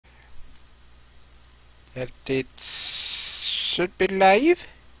And it should be live?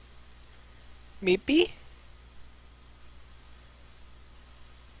 Maybe?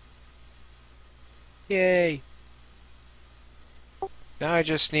 Yay. Now I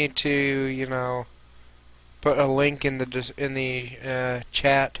just need to, put a link in the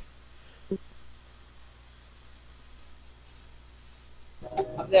chat. I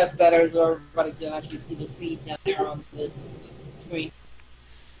think that's better so everybody can actually see the speed down there on this screen.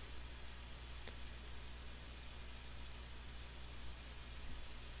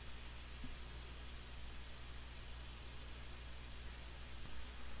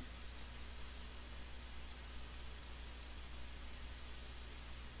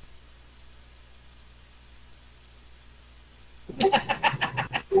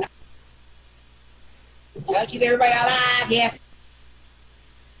 Try to keep everybody alive here.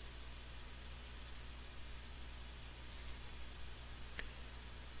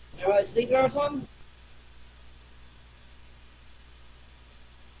 Everybody sleeping or something?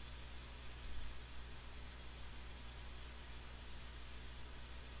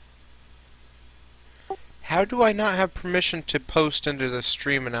 How do I not have permission to post into the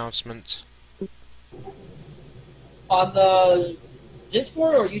stream announcements? On the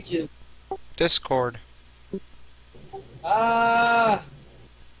Discord or YouTube? Discord. I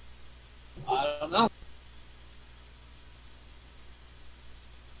don't know.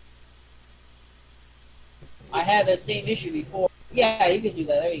 I had the same issue before. Yeah, you can do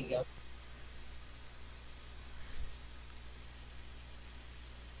that. There you go.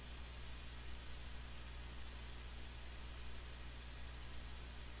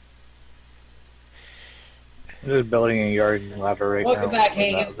 I'm just building a yard ladder right Welcome now back, on the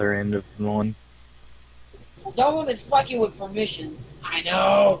Hagen. other end of the one. Someone is fucking with permissions. I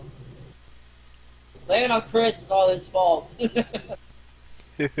know. Blaming on Chris is all his fault.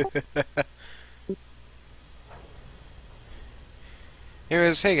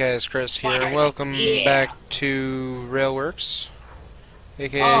 Anyways, hey guys, Chris here, and welcome back to Railworks,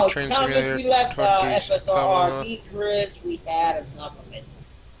 aka Oh, Train Thomas, Simulator we left 20, FSR. Me, Chris, we had enough of it.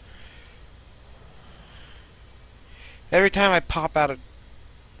 Every time I pop out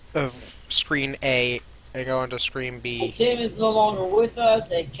of screen A, I go into screen B. Tim is no longer with us,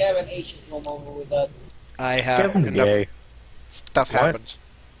 and Kevin H is no longer with us. I have Kevin's gay. stuff What? happens.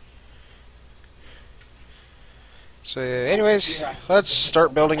 So, anyways, let's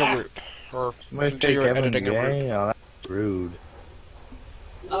start building a route, or Somebody say continue Kevin editing a route. gay? Oh, that's rude.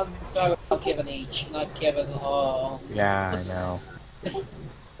 I'm talking about Kevin H, not Kevin. Yeah, I know.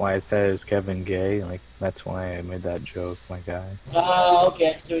 Why it says Kevin gay, like, that's why I made that joke, my guy.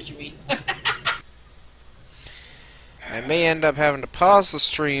 Okay, I see what you mean. I may end up having to pause the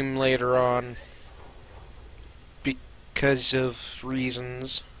stream later on because of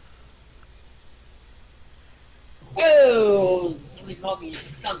reasons. Oh, somebody called me a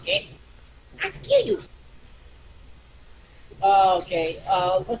skunky. I'll kill you. Okay,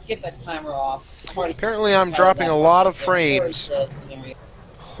 let's get that timer off. Apparently I'm dropping a lot of frames.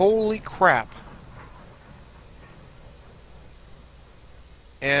 Holy crap.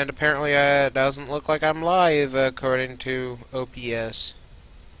 And apparently it doesn't look like I'm live according to OBS.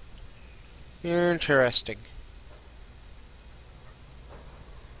 Interesting.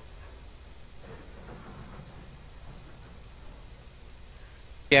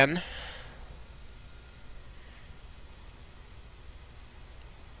 Again.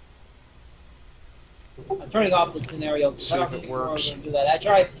 I'm turning off the scenario. See if it works. Gonna do that.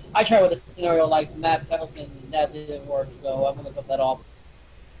 I tried with a scenario like Matt Peddleson, and that didn't work, so I'm gonna put that off.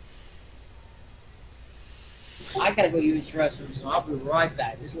 I gotta go use the restroom, so I'll be right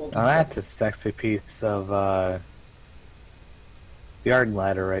back. This will. Now that's a sexy piece of, yard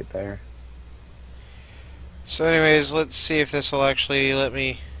ladder right there. So anyways, let's see if this will actually let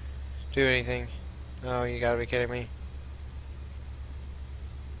me do anything. Oh, you gotta be kidding me.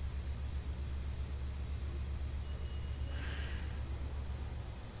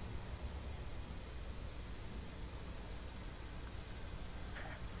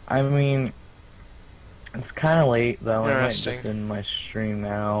 I mean, it's kind of late though. I might Interesting. just end my stream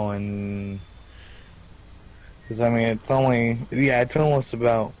now, and because I mean it's only it's almost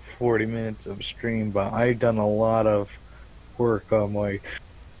about 40 minutes of stream, but I've done a lot of work on my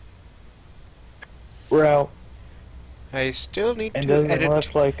route. I still need And to doesn't edit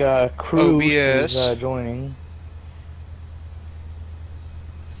look like Cruz is OBS. joining.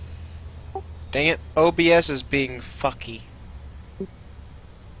 Dang it, OBS is being fucky.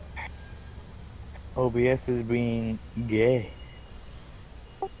 OBS is being gay.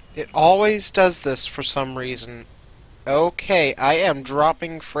 It always does this for some reason. Okay, I am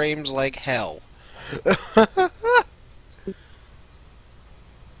dropping frames like hell.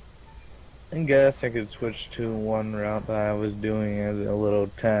 I guess I could switch to one route that I was doing as a little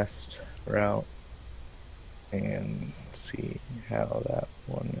test route and see how that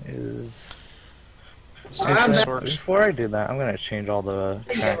one is. See I'm if this not- works. Before I do that, I'm gonna change all the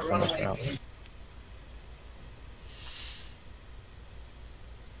tracks on this route.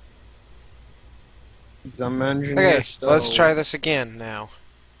 Some engineer Okay, stove. let's try this again now.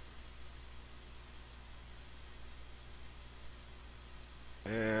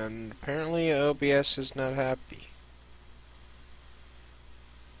 And apparently OBS is not happy.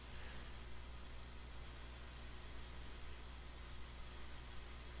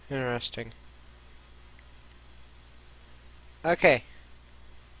 Interesting. Okay.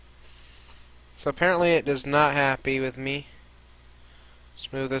 So apparently it is not happy with me.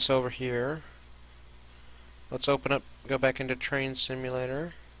 Let's move this over here. Let's open up, go back into Train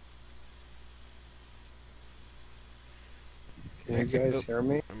Simulator. Can you guys hear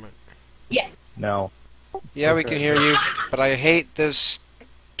me? Yes. No. Yeah, we can hear you, but I hate this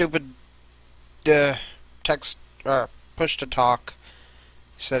stupid text push to talk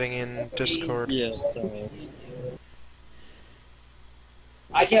setting in Discord. Yeah, sorry.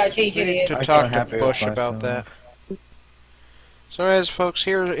 I cannot change We it need again. to I'm talk to happy with Bush about that. myself. So as folks,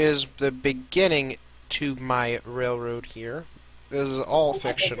 here is the beginning to my railroad here. This is all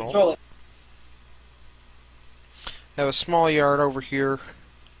fictional. Control it. I have a small yard over here.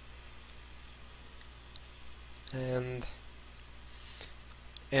 And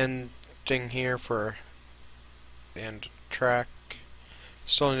ending here for end track.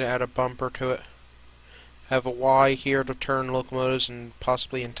 Still need to add a bumper to it. I have a Y here to turn locomotives and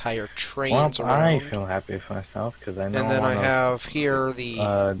possibly entire Well, trains I around. feel happy with myself because I know And then I I'm on have here the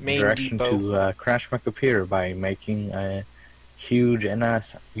a main direction depot. to crash my computer by making a huge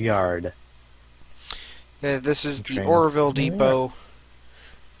NS yard. This is the Trains. Orville Yeah. Depot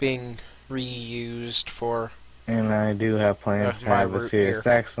being reused for. And I do have plans to my have a route Sirius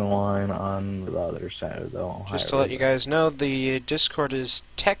here. XM line on the other side of the Ohio Just to let you River. guys know, the Discord is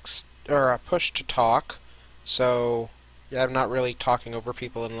text or push to talk, so yeah, I'm not really talking over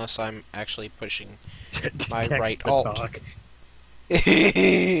people unless I'm actually pushing my Text right the alt. talk.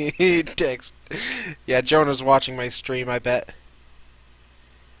 Text. Yeah, Jonah's watching my stream, I bet.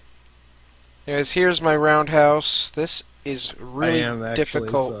 Anyways, here's my roundhouse. This is really am actually,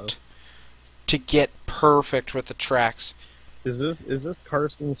 difficult so. to get perfect with the tracks. Is this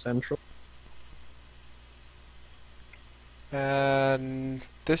Carson Central? And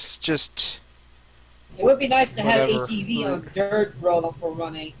this just... It would be nice to have Whatever. ATV on dirt road for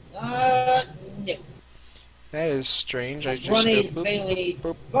running. No. That is strange. I just Running go is boop, mainly.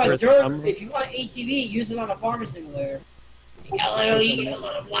 boop. But Chris, dirt, I'm- if you want ATV, use it on a farmer simulator. You get a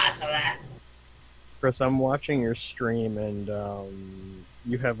little blast of that. Chris, I'm watching your stream and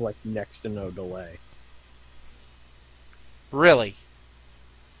you have like next to no delay. Really?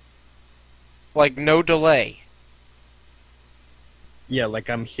 Like, no delay. Yeah, like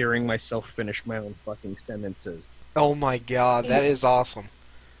I'm hearing myself finish my own fucking sentences. Oh my god, that is awesome.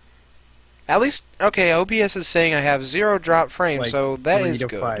 At least, okay, OBS is saying I have 0 drop frames, Like so that 3 is to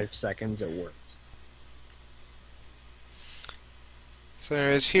good. 5 seconds at work. So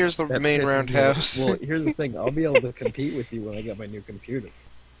anyways, here's the That main pisses me roundhouse. off. Well, here's the thing. I'll be able to compete with you when I get my new computer.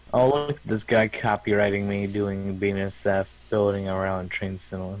 Oh, look at this guy copywriting me doing BNSF, building around train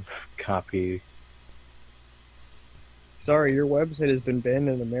cinema copy. Sorry, your website has been banned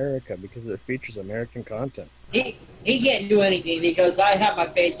in America because it features American content. He can't do anything because I have my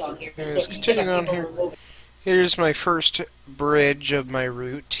face on here. Anyways, he continuing cannot on here. remove it. Here's my first bridge of my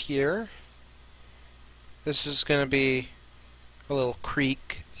route here. This is going to be a little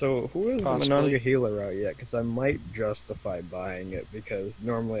creek. So, who is Possibly. the Monongahela route yet? Because I might justify buying it, because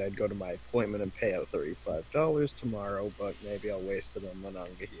normally I'd go to my appointment and pay out $35 tomorrow, but maybe I'll waste it on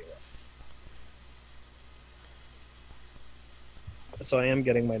Monongahela. So I am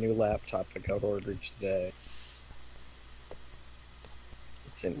getting my new laptop I got ordered today.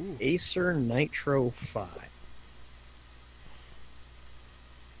 It's an Acer Nitro 5.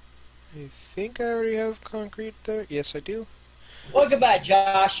 I think I already have concrete there. Yes, I do. Welcome back,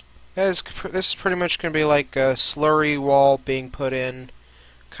 Josh. This is pretty much going to be like a slurry wall being put in,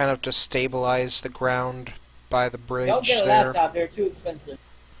 kind of to stabilize the ground by the bridge Don't get a there. laptop, they're too expensive.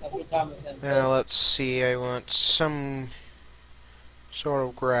 That's what Thomas said. Now let's see, I want some sort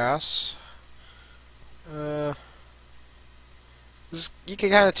of grass. You can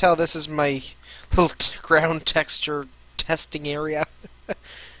kind of tell this is my little ground texture testing area.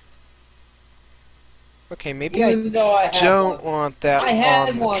 Okay, maybe I Even though I have don't one. want that I had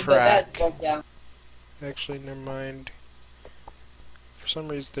on the one, but that track. broke down. Actually, never mind. For some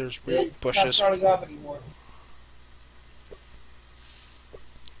reason, there's It's weird not bushes. starting off anymore.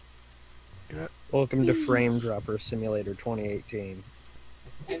 Welcome to Frame Dropper Simulator 2018.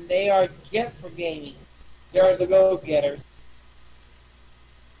 And they are get for gaming. They are the go-getters.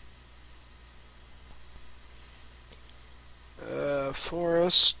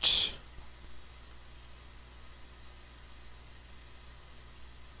 Forest.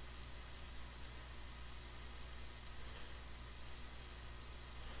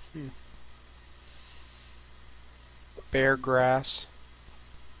 Bare grass.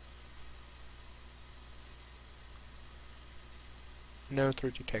 No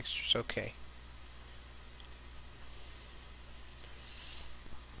 3D textures, okay.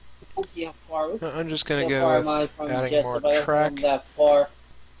 We'll see how far. Oops. I'm just gonna See how go far with am I from adding Jessup? more I don't track. come that far.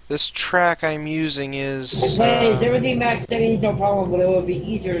 This track I'm using is Is everything max settings? No problem, but it would be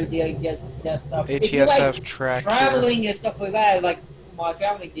easier to get that stuff. If you ATSF like track traveling and stuff like that, like my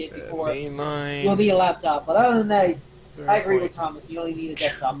family did here. before, Mainline. you'll need a laptop. But other than that, I agree with Thomas. You only need a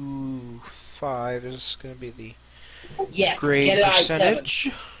desktop. 0.25 is going to be the Yeah, grade get an i7.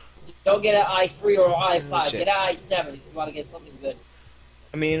 percentage. Don't get an i3 or i5. That's it. Get an i7 if you want to get something good.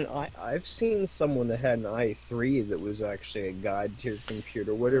 I mean, I've seen someone that had an i3 that was actually a god-tier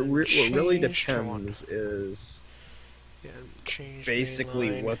computer. What really Changed to one. depends is Yeah, change basically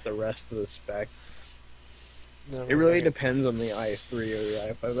mainline. what the rest of the spec. Then It we're really gonna depends on the i3 or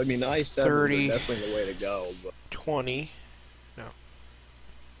the i5. I mean, i7 30. is definitely the way to go, but 20. No.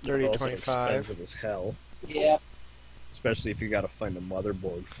 it's 30, also 25. expensive as hell. Yeah. Especially if you got to find a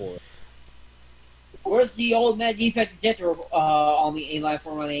motherboard for it. Where's the old net defect detector on the A-Line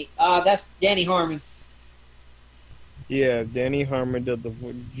 418? That's Danny Harmon. Yeah, Danny Harmon did the.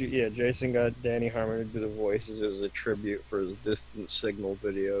 Yeah, Jason got Danny Harmon to do the voices as a tribute for his distant signal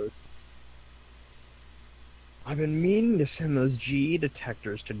videos. I've been meaning to send those GE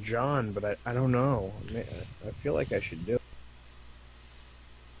detectors to John, but I don't know. I feel like I should do it.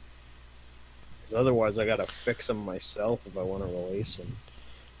 'Cause otherwise, I gotta fix them myself if I want to release them.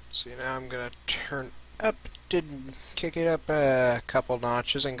 See, now I'm going to turn up, kick it up a couple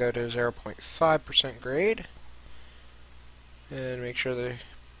notches and go to 0.5% grade. And make sure the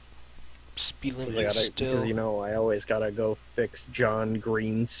speed limit is still... You know, I always gotta go fix John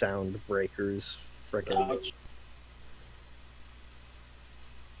Green sound breakers. Frickin'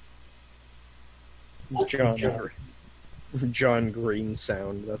 John Green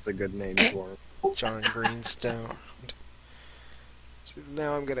sound. That's a good name for him. John Greenstone. So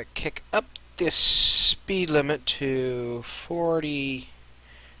now I'm gonna kick up this speed limit to 35//.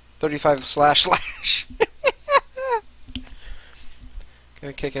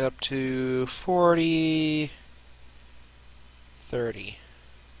 Gonna kick it up to 40, 30.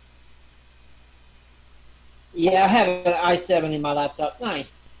 Yeah, I have an i7 in my laptop.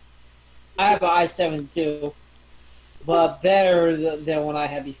 Nice. I have an i7 too, but better than what I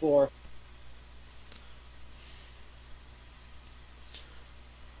had before.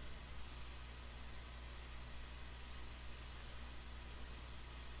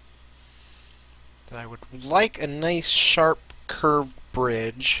 I would like a nice sharp curved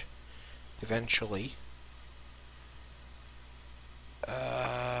bridge eventually.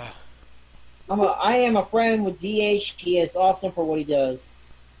 I am a friend with DH. He is awesome for what he does.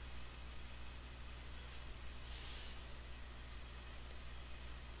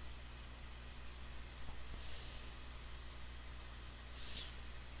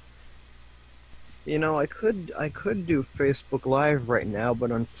 You know, I could do Facebook Live right now,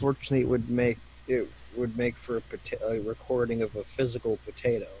 but unfortunately, it would make for a recording of a physical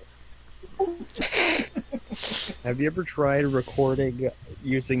potato. Have you ever tried recording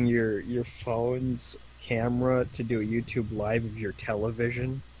using your phone's camera to do a YouTube Live of your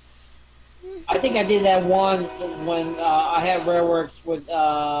television? I think I did that once when I had Rareworks with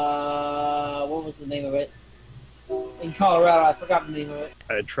what was the name of it? In Colorado, I forgot the name of it.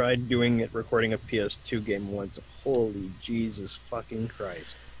 I tried doing it, recording a PS2 game once. Holy Jesus fucking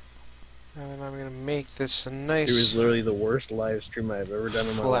Christ. And I'm gonna make this a It nice was literally the worst live stream I've ever done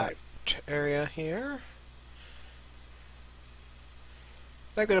in my flat life. area here.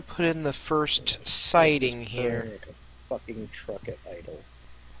 I'm gonna put in the first siding here. Like a fucking truck at idle.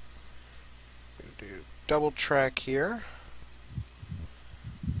 Do double track here.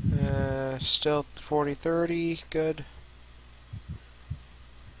 Still 40-30, good.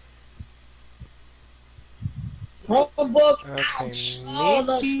 Chromebook. Okay, Ouch! Oh,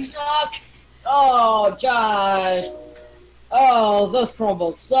 those maybe. suck. Oh, Josh. Oh, those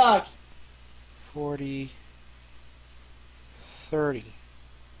Chromebooks sucks. 40, 30.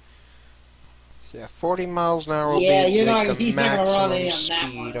 Yeah, 40 miles an hour will Yeah, be you're like not. the He's not gonna run any maximum on that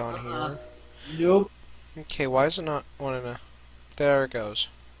speed one. on Nope. here. Okay, why is it not wanting to... There it goes.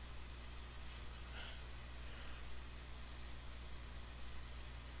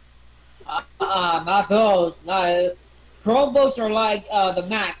 Not those. Not Chromebooks are like the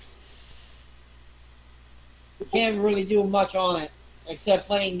Macs. You can't really do much on it except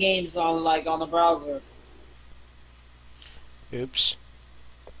playing games on on the browser. Oops.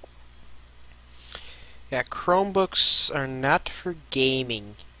 Yeah, Chromebooks are not for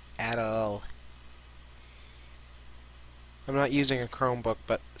gaming at all. I'm not using a Chromebook,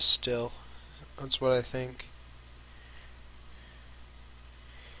 but still, that's what I think.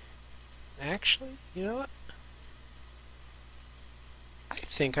 Actually, you know what? I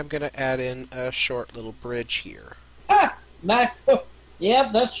think I'm gonna add in a short little bridge here. Ha! MacBook.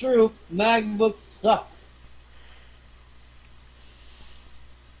 Yep, that's true. MacBook sucks.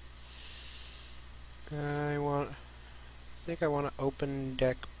 I think I want to open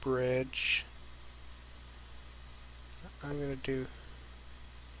deck bridge. I'm gonna do,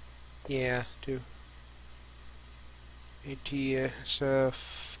 yeah, do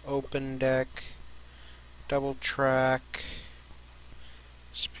ATSF open deck, double track,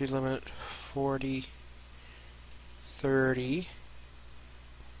 speed limit 40, 30.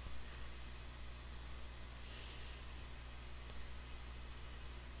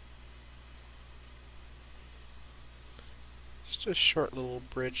 Just a short little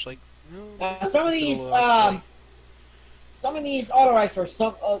bridge, like no. Some of these auto racks are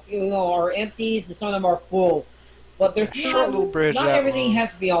empties, and some of them are full. But there's Yeah, short little bridge not that everything long.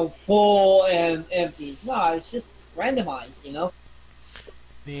 has to be on full and empties. No, it's just randomized,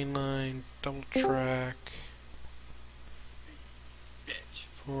 Mainline, double track,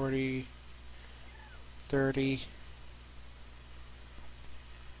 40, 30.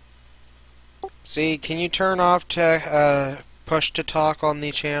 See, can you turn off push to talk on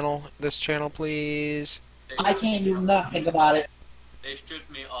this channel, please? I can't do nothing about it. They stripped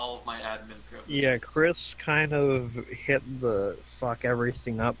me all of my admin privileges. Yeah, Chris kind of hit the fuck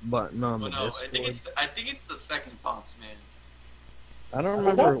everything up button on the Well, no, Discord. I think it's the second boss, man. I don't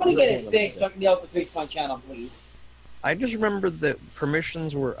remember. Somebody get it which one fixed it so I was. can be able to fix my channel, please. I just remember that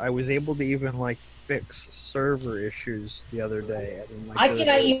permissions were. I was able to even fix server issues the other day. I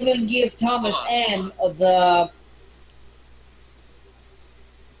cannot even give Thomas N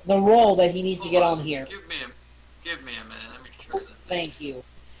the role that he needs to get on here. Give me a minute. Let me try this. Thank you.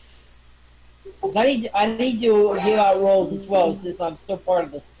 'Cause I need to give out roles as well, since I'm still part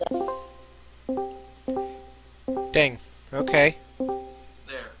of this stuff. Dang. Okay.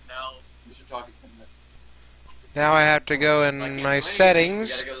 There. Now we should talk again. Now I have to go in If I can't my do anything,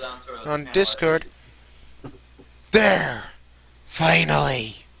 settings you gotta go down to on panel Discord. edits. There!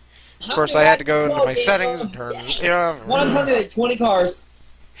 Finally! Of course, I had to go into my settings and turn. Yeah. 120 cars.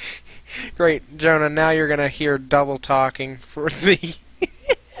 Great, Jonah. Now you're gonna hear double talking for the.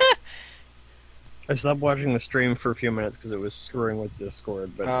 I stopped watching the stream for a few minutes because it was screwing with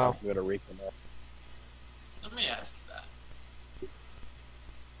Discord, but Oh. I'm gonna reconnect. Let me ask that.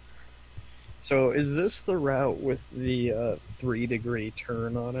 So, is this the route with the 3-degree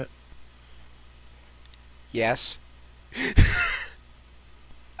turn on it? Yes.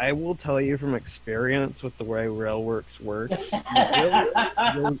 I will tell you from experience with the way Railworks works,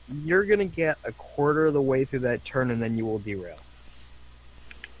 you're gonna get a quarter of the way through that turn and then you will derail.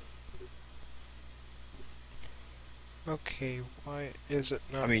 Okay, why is it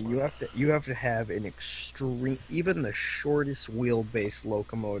not? I mean, you have to have an extreme, even the shortest wheelbase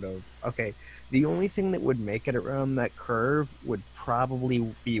locomotive. Okay, the only thing that would make it around that curve would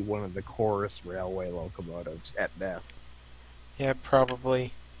probably be one of the Chorus Railway locomotives at best. Yeah,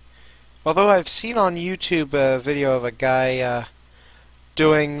 probably. Although I've seen on YouTube a video of a guy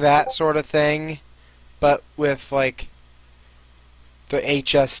doing that sort of thing, but with the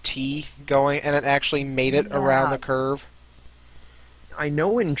HST going, and it actually made it around the curve. I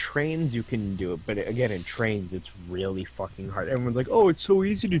know in trains you can do it, but again, in trains it's really fucking hard. Everyone's like, "Oh, it's so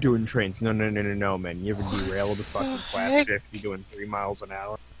easy to do in trains." No, man. You ever derail the fucking class heck? 50 doing 3 miles an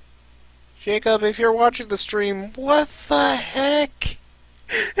hour? Jacob, if you're watching the stream, what the heck?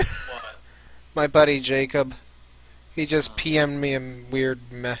 What? My buddy Jacob. He just PM'd me a weird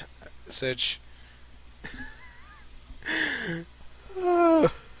message.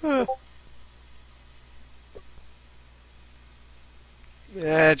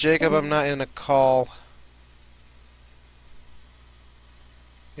 Yeah, Jacob, I'm not in a call.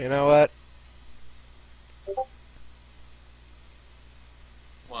 You know what?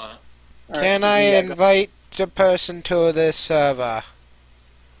 What? Can I invite the person to this server?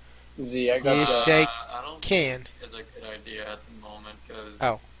 Z, I got You the, say I don't can. think it's a good idea at the moment because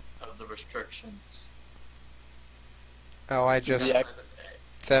Oh. of the restrictions. Oh, I just Yeah.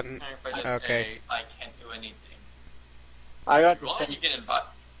 that. If I just Okay. I can't do anything. I got If you the want, thing.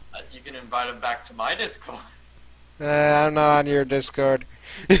 you can invite him back to my Discord. I'm not on your Discord.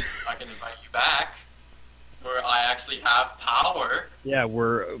 I can invite you back, where I actually have power Yeah,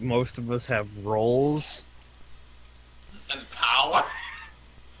 where most of us have roles. and power.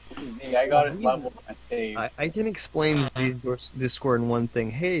 Z, I got it leveled my saves. I can explain the Discord in one thing.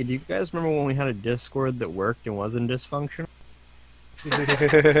 Hey, do you guys remember when we had a Discord that worked and wasn't dysfunctional?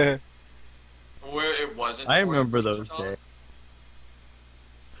 Where it wasn't. I remember those days.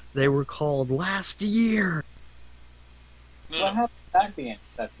 They were called Last Year. No, What no. happened to that being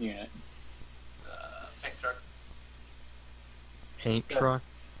that unit? Hector. Paint truck.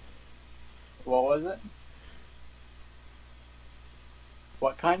 What was it?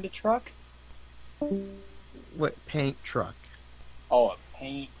 What kind of truck? What paint truck? Oh, a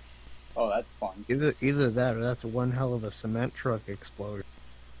paint. Oh, that's fun. Either that or that's one hell of a cement truck explosion.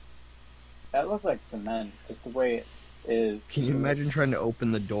 That looks like cement, just the way it is. Can you imagine trying to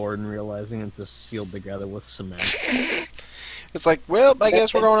open the door and realizing it's just sealed together with cement? It's like, well, I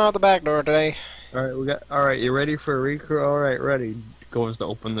guess we're going out the back door today. All right, you ready for a recruit? All right, ready. Goes to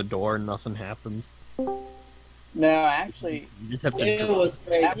open the door and nothing happens. No, actually, You just have to. It was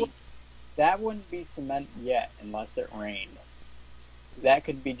crazy. that wouldn't be cement yet unless it rained. That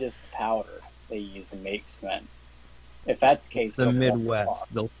could be just powder they use to make cement. If that's the case, The it'll walk Midwest,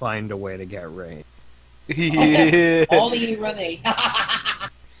 they'll find a way to get rain. Only running.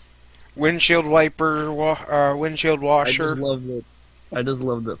 Windshield wiper, windshield washer. I just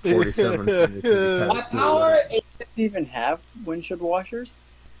love that 47. My power is Does it even have windshield washers?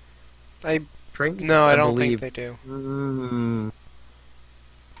 Train? No, I don't believe. think they do. Mm,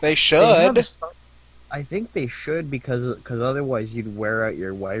 They they should. have some- I think they should because otherwise you'd wear out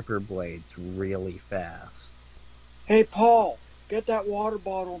your wiper blades really fast. Hey, Paul, get that water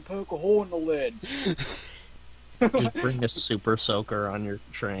bottle and poke a hole in the lid. Just bring a super soaker on your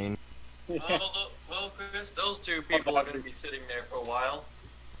train. Well, Chris, those two people are going to be sitting there for a while.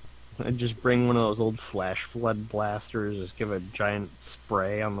 And just bring one of those old flash flood blasters. Just give a giant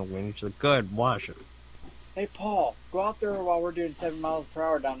spray on the windshield. Good, wash it. Hey, Paul, go out there while we're doing 7 miles per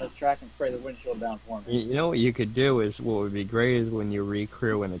hour down this track and spray the windshield down for me. You know what you could do is what would be great is when you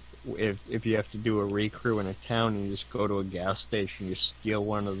recrew in a if you have to do a recrew in a town and you just go to a gas station, you steal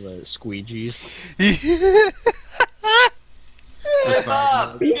one of the squeegees. Hey,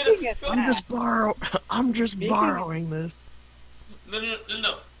 Bob, you Speaking get of a- that, I'm just Speaking- borrowing this.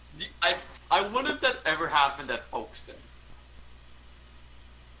 No. I wonder if that's ever happened at Folkestone.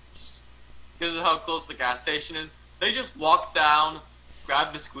 Just because of how close the gas station is. They just walked down,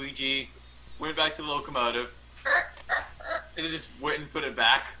 grabbed the squeegee, went back to the locomotive, and then just went and put it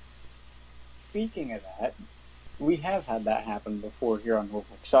back. speaking of that, we have had that happen before here on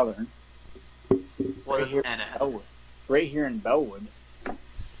Norfolk Southern. Well, Right it's here. NS. Bellwood. Right here in Bellwood.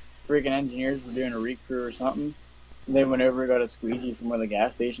 Freaking engineers were doing a recrew or something. And they went over, got a squeegee from one of the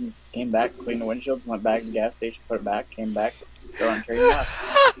gas stations, came back, cleaned the windshields, went back to the gas station, put it back, came back, got on train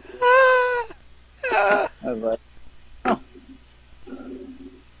left. I was like,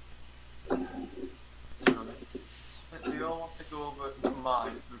 We all want to go over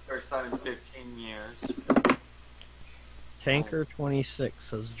mine for the first time in 15 years. Tanker 26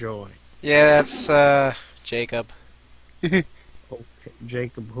 says joy. Yeah, that's Jacob Okay,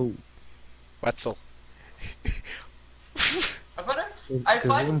 Jacob who? Wetzel. I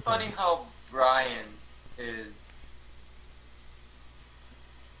find it funny how Brian is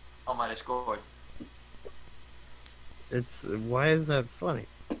on my Discord. It's why is that funny?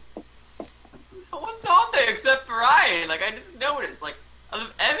 No one's on there except Brian. Like, I just noticed. Like, out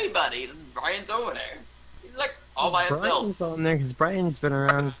of everybody, Brian's over there. He's like all by himself. Brian's on there because Brian's been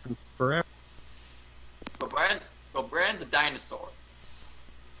around since forever. But Brian's a dinosaur.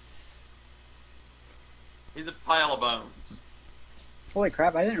 He's a pile of bones. holy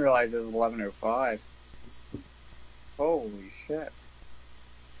crap, I didn't realize it was 11:05. Holy shit.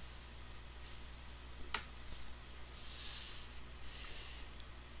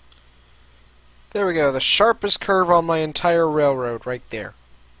 There we go. The sharpest curve on my entire railroad, right there.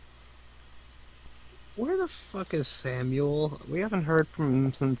 Where the fuck is Samuel? We haven't heard from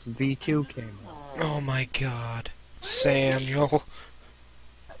him since V2 came out. Oh my God, Samuel.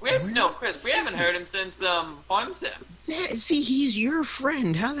 Chris, we haven't heard him since Farm Sim. See, he's your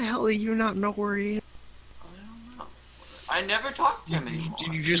friend. How the hell do you not know where he is? I don't know. I never talked to him anymore.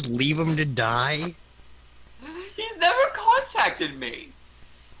 Did you just leave him to die? He's never contacted me.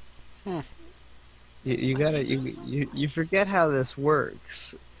 You gotta you forget how this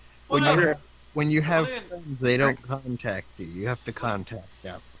works. Well, When you have then- friends, they don't contact you. You have to contact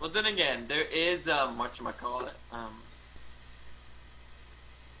them. well, then again, there is whatchamacallit,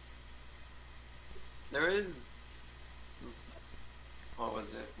 there is, what was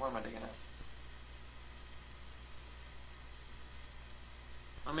it? What am I thinking of?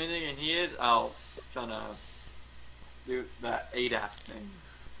 I mean, again, he is out trying to do that ADAP thing.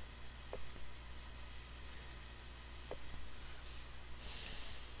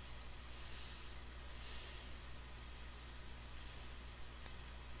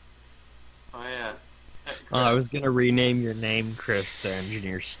 Oh yeah. Hey, Oh, I was Chris, gonna rename your name, Chris, to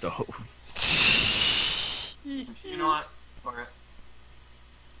Engineer Stove. You know what? Okay.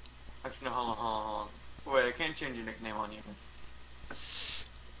 Actually, no, hold on. Wait, I can't change your nickname on you.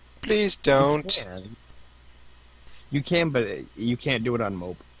 Please don't. You can, but you can't do it on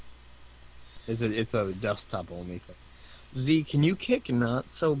mobile. It's a desktop only thing. Z, can you kick Not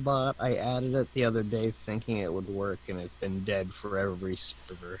So Bot? I added it the other day thinking it would work, and it's been dead for every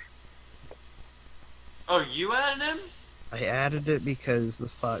server. Oh, you added him? I added it because the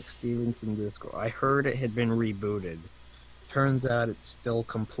Fox Stevenson Discord. I heard it had been rebooted. Turns out it's still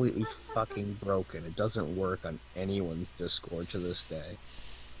completely fucking broken. It doesn't work on anyone's Discord to this day.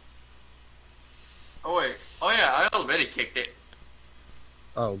 Oh wait. Oh yeah, I already kicked it.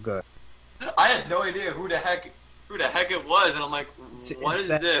 Oh, good. I had no idea who the heck it was, and I'm like, what is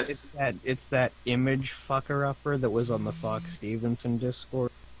this? It's that image fucker upper that was on the Fox Stevenson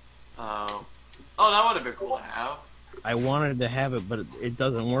Discord. Oh, that would have been cool to have. I wanted to have it, but it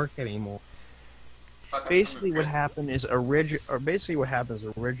doesn't work anymore. Fuck, Basically, I'm what happened is originally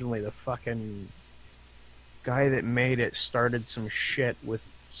the fucking guy that made it started some shit with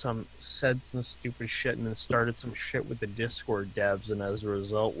said some stupid shit, and then started some shit with the Discord devs, and as a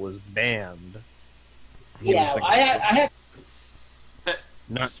result was banned. He Yeah, was the- I have.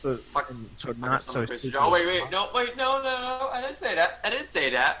 not so Fucking- so not so. Oh wait, no, I didn't say that. I didn't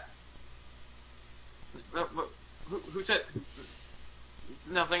say that. Who said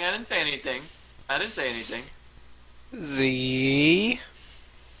nothing? I didn't say anything. Z.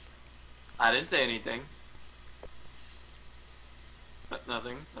 I didn't say anything.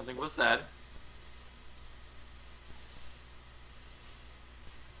 Nothing was said.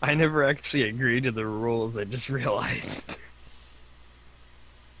 I never actually agreed to the rules. I just realized.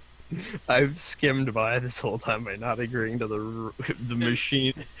 I've skimmed by this whole time by not agreeing to the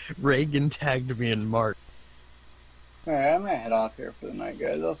machine. Reagan tagged me in March. Alright, I'm gonna head off here for the night,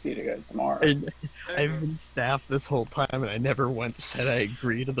 guys. I'll see you guys tomorrow. And I've been staff this whole time, and I never once said I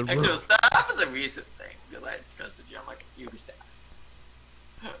agree to the Actually, rules. that was a recent thing. Because I trusted you. I'm like, you staff.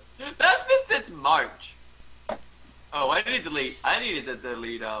 That's been since March. Oh, I needed to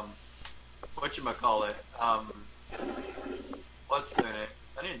delete. Whatchamacallit. What's their name?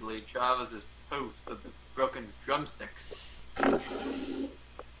 I need to delete Travis's post of the broken drumsticks.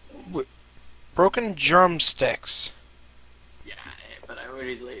 Broken drumsticks. Yeah, but I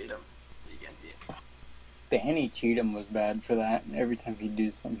already deleted them. You can see it. Danny Cheatham was bad for that. And every time he'd do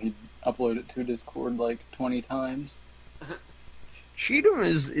something, he'd upload it to Discord like 20 times. Cheatham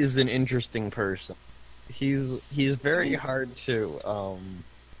is an interesting person. He's very hard to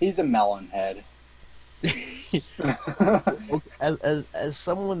He's a melon head. as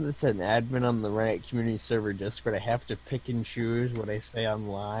someone that's an admin on the Reddit community server Discord, I have to pick and choose what I say on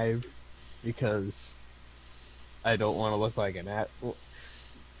live because I don't want to look like an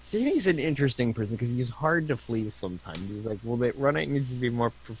Danny's an interesting person because he's hard to please sometimes. He's like, well, Reddit needs to be more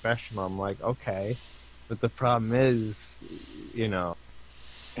professional. I'm like, okay, but the problem is, you know,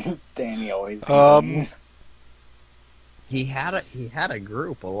 Danny always. He had a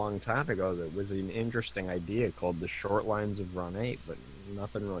group a long time ago that was an interesting idea called the Short Lines of Run 8, but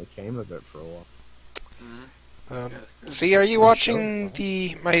nothing really came of it for a while. Z, are you watching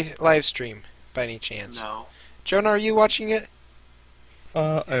my live stream by any chance? No. Jonah, are you watching it?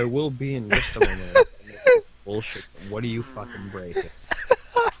 I will be in just a moment. Bullshit. What are you fucking breaking?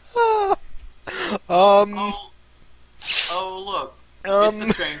 Oh, look.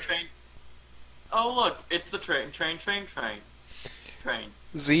 It's the train. Oh, look. It's the train.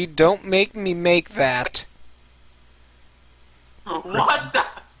 Z, don't make me make that. What the?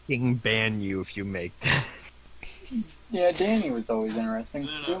 Fucking ban you if you make that. Yeah, Danny was always interesting.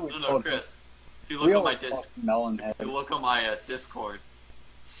 No, Chris. If you We look at my always called him melon head. If you look on my Discord.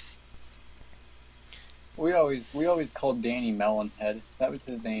 We always called Danny Melonhead. That was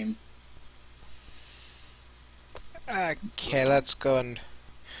his name. Okay, let's go and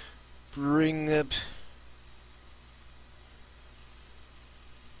bring up.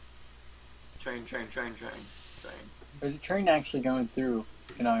 Train. There's a train actually going through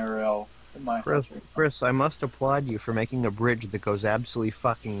an IRL in my Chris, house. Chris, I must applaud you for making a bridge that goes absolutely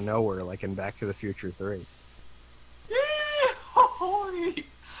fucking nowhere, like in Back to the Future 3. Yeah! Holy!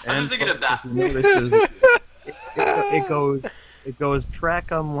 I'm just thinking of that. If you notice, it goes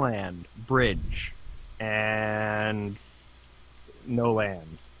track on land, bridge, and no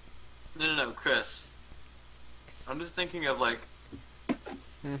land. No, Chris. I'm just thinking of like,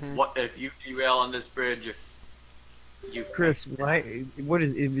 Mhm. what if you derail on this bridge? You Chris, why? What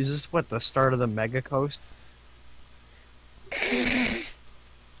is this? What, the start of the Mega Coast?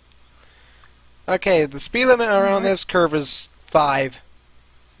 Okay, the speed limit around this curve is 5.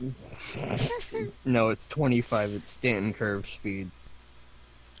 No, it's 25. It's Stanton curve speed.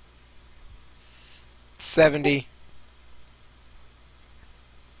 70.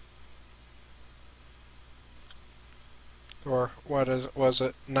 Or was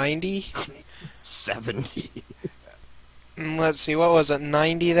it 90? 70. Let's see, what was it?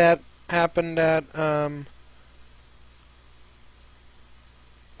 90 that happened at in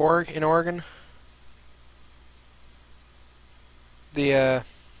Oregon? The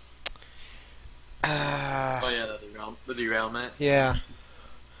Oh yeah, the derailment. yeah.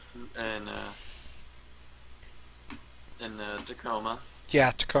 And in Tacoma.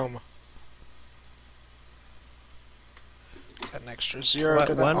 Yeah, Tacoma. Got an extra 0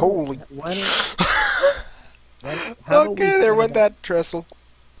 to that. Holy. Okay, there went that trestle.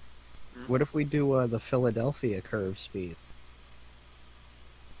 What if we do the Philadelphia curve speed?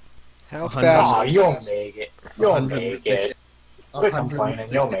 How 100. fast? Oh, you'll make it. You'll make 106 it. Quit complaining.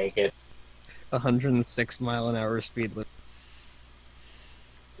 You'll make it. 106 mile an hour speed limit.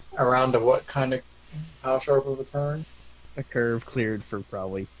 Around to what kind of, how sharp of a turn? A curve cleared for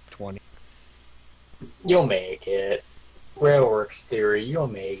probably 20. You'll make it. Railworks theory, you'll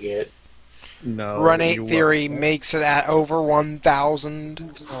make it. No. Run 8 you theory won't. makes it at over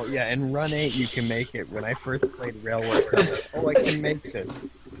 1,000. Oh yeah, in Run 8 you can make it. When I first played Railworks, I was like, oh, I can make this.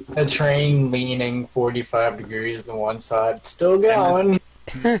 A train leaning 45 degrees to one side, still going.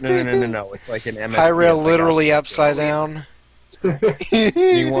 No. It's like an MS. High rail literally upside down.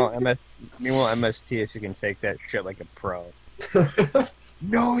 Meanwhile, MSTS, you can take that shit like a pro.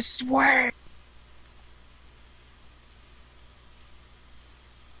 No swear.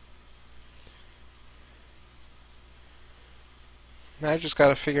 I just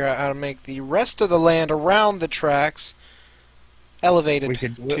gotta figure out how to make the rest of the land around the tracks elevated We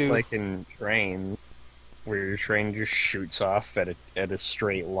could do to. it like in train, where your train just shoots off at a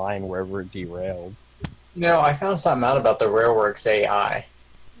straight line wherever it derailed. You know, I found something out about the Railworks AI.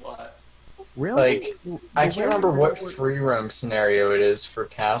 What? Like, I can't remember what free roam scenario it is for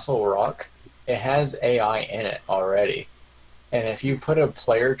Castle Rock. It has AI in it already. And if you put a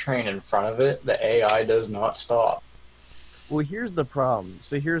player train in front of it, the AI does not stop. Well, here's the problem.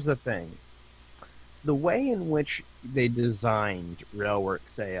 So here's the thing. The way in which they designed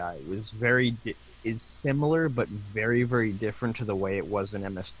Railworks AI is similar, but very, very different to the way it was in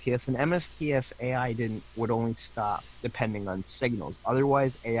MSTS. And MSTS AI would only stop depending on signals.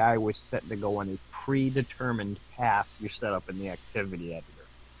 Otherwise, AI was set to go on a predetermined path you set up in the activity editor.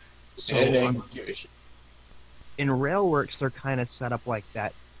 So It didn't give a shit. in Railworks, they're kind of set up like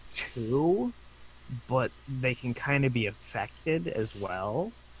that too, but they can kind of be affected as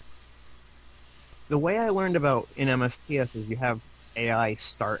well. The way I learned about in MSTS is you have AI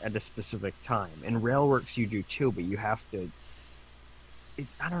start at a specific time. In Railworks, you do too, but you have to.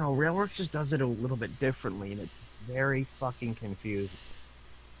 I don't know. Railworks just does it a little bit differently, and it's very fucking confusing.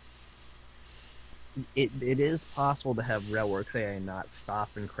 It is possible to have Railworks AI not stop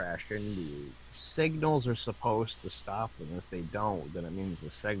and crash into you. Signals are supposed to stop them. If they don't, then it means the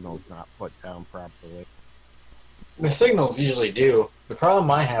signal's not put down properly. The signals usually do. The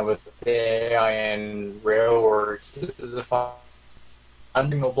problem I have with the AI and Railworks is if I'm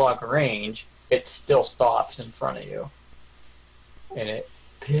signal block range, it still stops in front of you. And it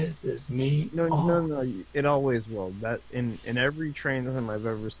pisses me off. No. It always will. That in every train system I've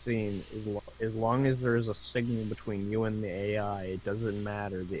ever seen, as long as there is a signal between you and the AI, it doesn't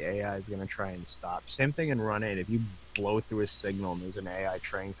matter. The AI is going to try and stop. Same thing in Run 8. If you blow through a signal and there's an AI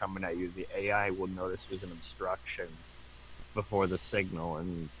train coming at you, the AI will notice there's an obstruction before the signal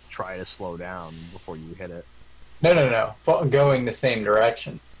and try to slow down before you hit it. No. Going the same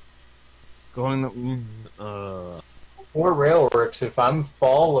direction. Going For Railworks, if I'm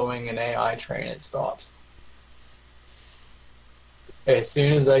following an AI train, it stops. As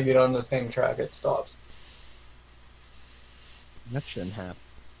soon as I get on the same track, it stops. that shouldn't happen.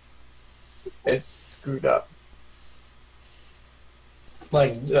 It's screwed up.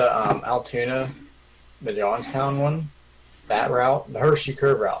 Like the Altoona, the Johnstown one, that route, the Hershey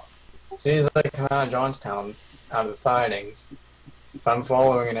Curve route. As soon as I come out of Johnstown, out of the sidings, if I'm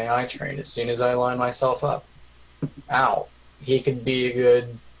following an AI train, as soon as I line myself up, out, he could be a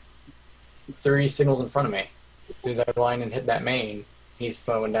good 3 signals in front of me. As soon as I line and hit that main, he's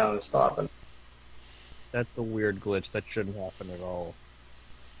slowing down and stopping. That's a weird glitch. That shouldn't happen at all.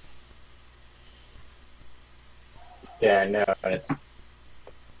 Yeah, no, it's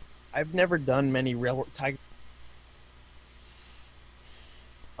I've never done many railroad tiger.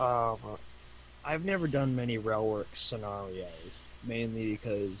 I've never done many railwork scenarios, mainly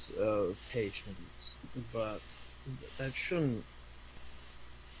because of patience. But that shouldn't.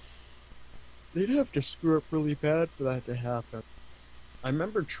 They'd have to screw up really bad for that to happen. I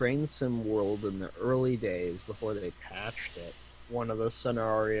remember Train Sim World in the early days before they patched it. One of the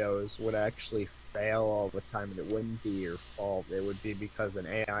scenarios would actually fail all the time, and it wouldn't be your fault. It would be because an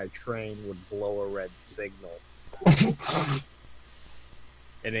AI train would blow a red signal.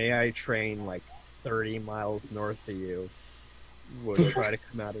 An AI train like 30 miles north of you would try to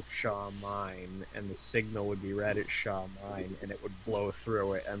come out of Shaw Mine, and the signal would be red at Shaw Mine, and it would blow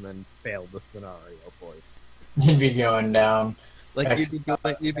through it and then fail the scenario for you. you'd be going down. Like you'd be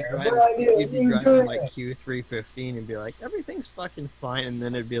driving like Q315 and be like, everything's fucking fine, and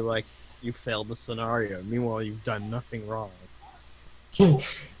then it'd be like, you failed the scenario. Meanwhile, you've done nothing wrong.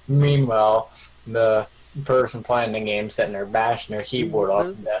 Meanwhile, the person playing the game sitting there bashing their keyboard off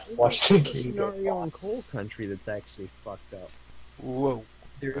the desk, watching the There's a keyboard. scenario in Coal Country that's actually fucked up. Whoa.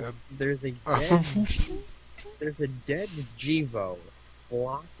 There's a dead Jivo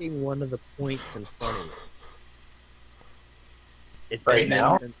blocking one of the points in front of you. It's Right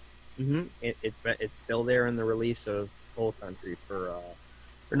now? It's still there in the release of Coal Country for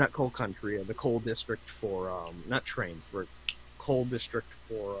or not Coal Country, the Coal District for not trains, for Coal District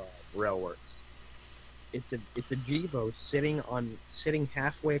for railworks. It's a Jivo sitting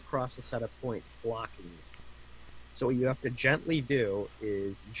halfway across a set of points blocking you. So what you have to gently do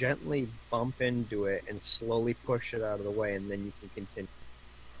is gently bump into it and slowly push it out of the way, and then you can continue.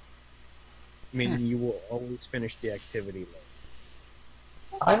 I mean, you will always finish the activity later.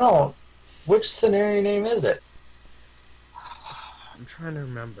 I don't. Which scenario name is it? I'm trying to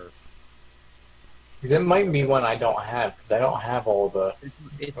remember. Because it might be one I don't have, because I don't have all the...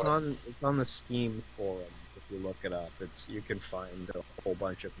 It's on the Steam forum. If you look it up, you can find a whole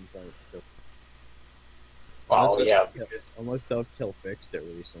bunch of complaints too. Well, Unless yeah, Dovetail- because... Unless Dovetail fixed it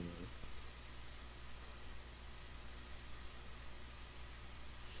recently.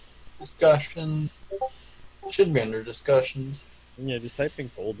 Discussion... Should be under discussions. Yeah, just type in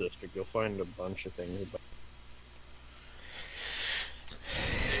Coal District, you'll find a bunch of things about.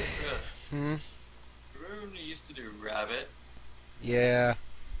 Hey, Chris, Hmm? remember when you used to do Rabbit? Yeah.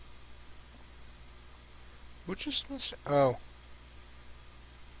 Which is this? Oh.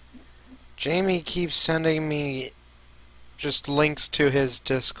 Jamie keeps sending me just links to his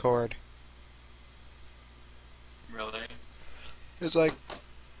Discord. Really? It's like,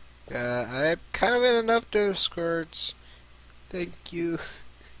 I'm kind of in enough Discords. Thank you.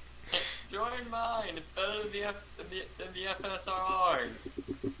 Join mine. It's better than the FSRs.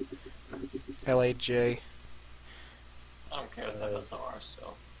 LAJ. I don't care. It's FSR.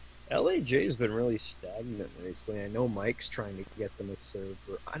 So. LAJ's been really stagnant recently. I know Mike's trying to get them a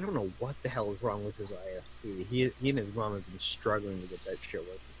server. I don't know what the hell is wrong with his ISP. He and his mom have been struggling to get that shit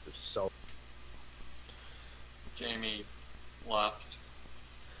working for so. Jamie left.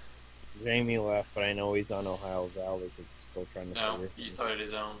 Jamie left, but I know he's on Ohio Valley because he's still trying to No, figure he things started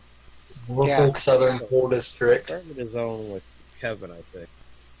his own. Norfolk Southern Coal District. Started his own with Kevin, I think.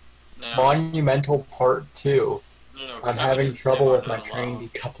 No, Monumental Part 2. no, I'm Kevin having and trouble Tim with are my not train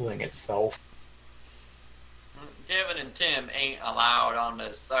allowed. decoupling itself. Kevin and Tim ain't allowed on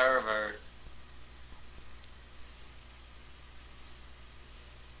the server.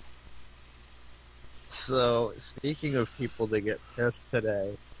 So, speaking of people that get pissed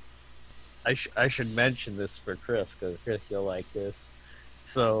today, I should mention this for Chris, because Chris, you'll like this.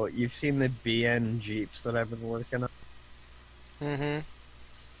 So, you've seen the BN Jeeps that I've been working on? Mm-hmm.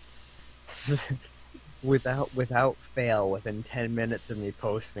 without fail, within 10 minutes of me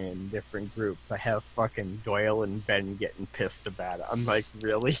posting in different groups, I have fucking Doyle and Ben getting pissed about it. I'm like,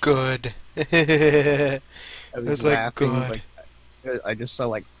 really? Good. I was like, laughing, good. like, I just saw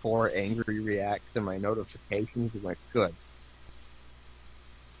like 4 angry reacts in my notifications. I'm like, good.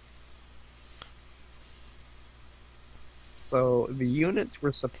 So the units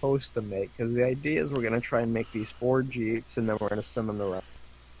we're supposed to make, because the idea is we're going to try and make these 4 Jeeps, and then we're going to send them around.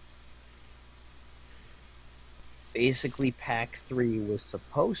 basically Pack 3 was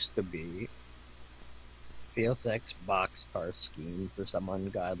supposed to be CSX boxcar scheme for some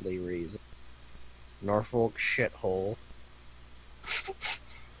ungodly reason. Norfolk shithole.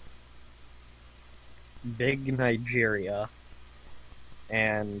 Big Nigeria.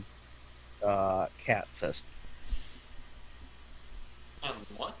 And cat system. And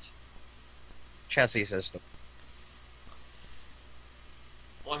what? Chassis system.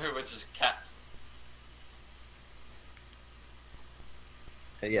 All I heard was just cats.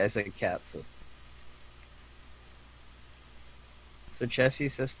 Yeah, I said cat system. So chassis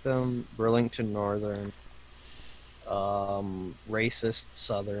system, Burlington Northern, racist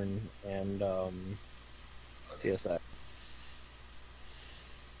Southern, and CSX.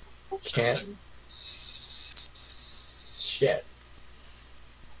 Can't. Shit.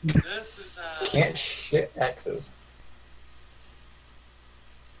 This is Can't shit X's.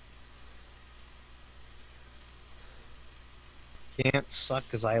 Can't suck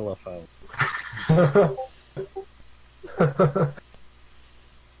xylophone.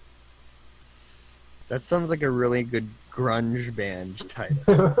 That sounds like a really good grunge band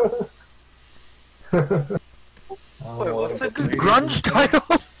title. Wait, what's a good grunge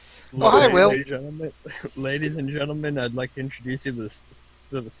title? Oh, hi, Will. Ladies and gentlemen, I'd like to introduce you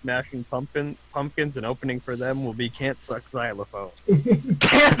to the Smashing Pumpkins, and opening for them will be Can't Suck Xylophone.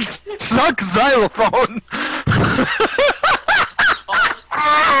 Can't suck xylophone.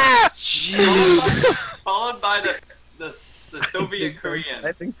 Jeez. followed by the Soviet Korean.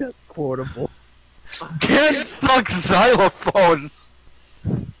 I think that's quotable. Can't suck xylophone.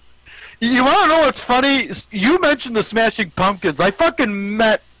 You wanna know what's funny? You mentioned the Smashing Pumpkins. I fucking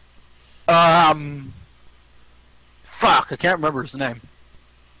met, fuck, I can't remember his name.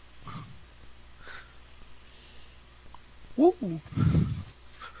 Woo.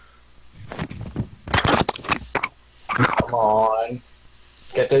 Come on.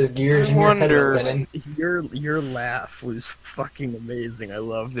 Get those gears in your head Wonder- spinning. Your laugh was fucking amazing. I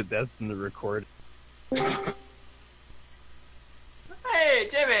love that that's in the recording. Hey,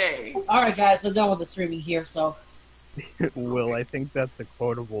 Jimmy! Alright, guys, I'm done with the streaming here, so. Will, I think that's a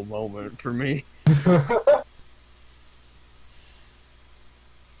quotable moment for me.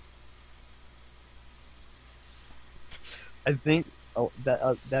 I think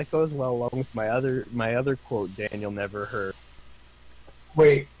that goes well along with my other quote Daniel never heard.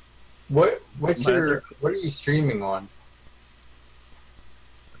 Wait, what's My your other- what are you streaming on?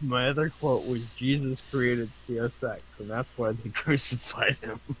 My other quote was Jesus created CSX, and that's why they crucified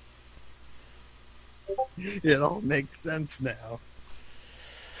him. It all makes sense now.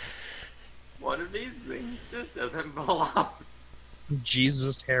 One of these things just doesn't belong.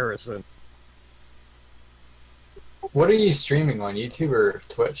 Jesus Harrison. What are you streaming on, YouTube or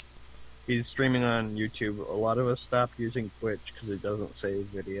Twitch? He's streaming on YouTube. A lot of us stopped using Twitch because it doesn't save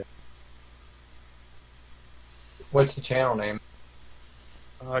video. What's the channel name?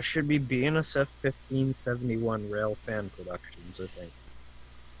 Should be BNSF 1571 Railfan Productions, I think.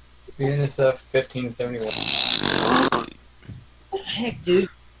 BNSF 1571. Heck, dude.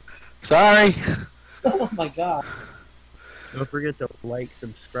 Sorry. Oh my god. Don't forget to like,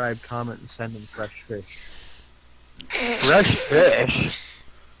 subscribe, comment, and send him fresh fish. Fresh fish.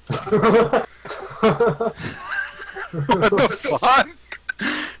 What the fuck?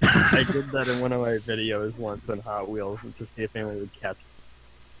 I did that in one of my videos once on Hot Wheels to see if anyone would catch it.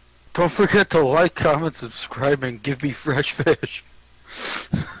 Don't forget to like, comment, subscribe, and give me fresh fish.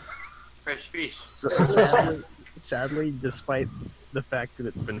 Fresh fish. Sadly, despite the fact that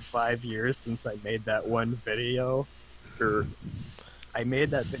it's been 5 years since I made that one video, I made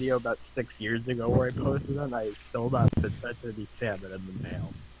that video about 6 years ago where I posted it, and I still not sent it to salmon in the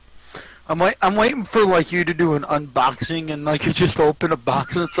mail. I'm waiting for like you to do an unboxing and like you just open a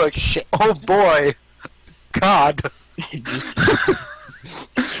box and it's like, oh boy, God.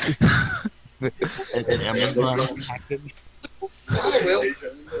 An Amazon package.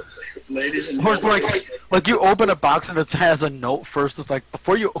 Ladies and Or it's like you open a box and it has a note first. It's like,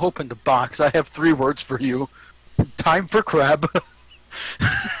 before you open the box, I have 3 words for you. Time for crab.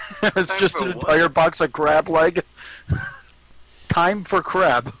 It's Time just for an what? entire box of crab leg. Time for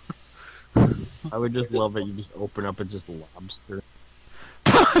crab. I would just love it. You just open up and just lobster.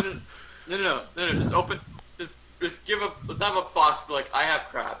 No. Just open. Just let's have a box. Be like, I have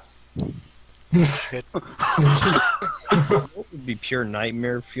crabs. Shit. It would be pure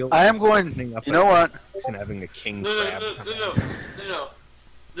nightmare. I am going. Opening up You know what? and having a king No. crab. Just I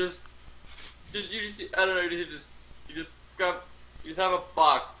don't know. You just have a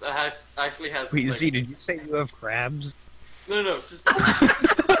box that actually has. Wait, like, Z, did you say you have crabs? No. Just.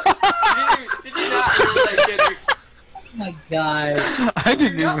 Did you not hear what I said? my god. I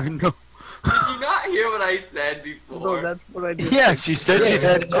didn't even know. Did you not hear what I said before? No, that's what I did. Yes, you said you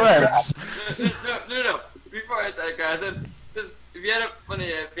had crabs. No. Before I said crabs, I said this, if you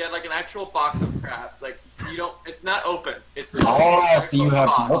had like an actual box of crabs, like you don't, it's not open. It's Oh, so you have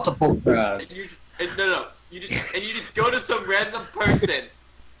box. multiple crabs. No. You just go to some random person,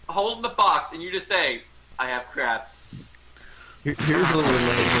 holding the box, and you just say, "I have crabs." Here's a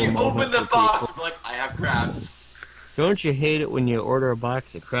relatable You moment open the for box, people. and be like, "I have crabs." Don't you hate it when you order a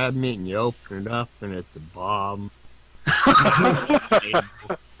box of crab meat and you open it up and it's a bomb?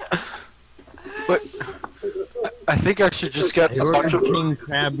 But I think I should just get I a bunch ordered of. king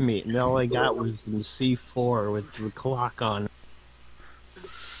crab meat and all I got was some C4 with the clock on it.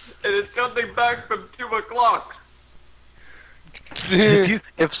 And it's coming back from 2 o'clock.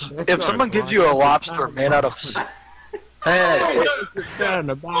 If someone gives you a lobster made out of. Hey, Done Hold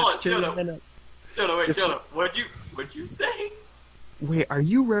about on, 2 shut up. minutes. Wait, What'd you say? Wait, are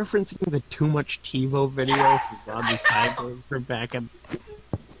you referencing the Too Much TiVo video from Bobby Cyborg from back in...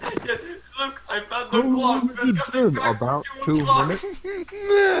 Look, I found How the long clock. have you It's coming been? back from About 2 2 o'clock.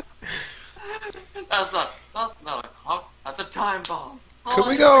 minutes? That's not a clock. That's a time bomb. How Could long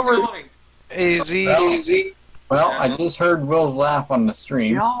we is go it over- going? AZ. Well, I just heard Will's laugh on the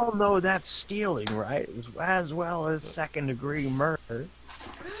stream. We all know that's stealing, right? As well as second-degree murder.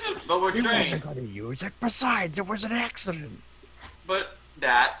 But we're He trained. wasn't going to use it. Besides, it was an accident. But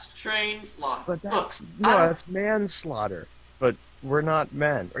that's train slaughter. But Look, that's I- that's manslaughter. But we're not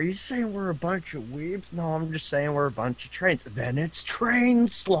men. Are you saying we're a bunch of weebs? No, I'm just saying we're a bunch of trains. Then it's train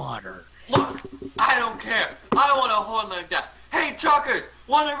slaughter. Look, I don't care. I want a horn like that. Hey, truckers,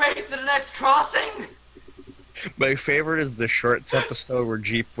 want to race to the next crossing? My favorite is the Shorts episode where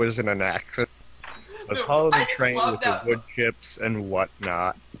Jeep was in an accident. Was No, hauling I the just train love with that. the wood chips and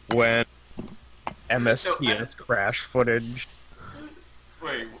whatnot when MSTS crash footage.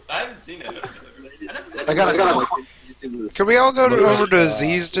 Wait, I haven't seen that episode. I gotta. Could we all go over to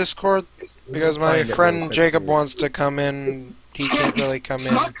Z's Discord? Because my Find it friend real quick. Jacob wants to come in. He can't really come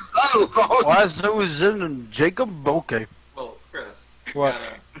in. Why is those in Jacob? Okay. Well, Chris, What?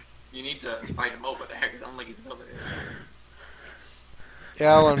 you need to invite him over there, because I don't think he's over there.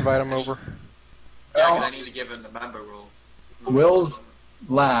 Yeah, I'll invite him over. Yeah, 'cause Well- I need to give him the member rule. Will's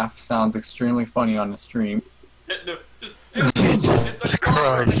laugh sounds extremely funny on the stream. No, just, it's a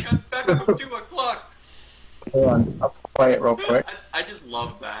clock that Christ. comes back from 2 o'clock. Hold on, I'll play it real quick. I just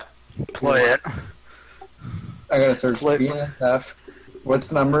love that. Play it. I gotta search Play- BNSF. What's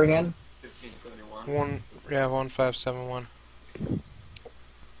the number again? 1571. 1571. Okay,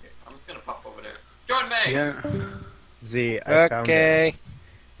 I'm just gonna pop over there. Join me! Yeah. Z, I found it. Okay.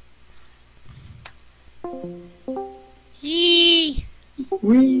 Yee.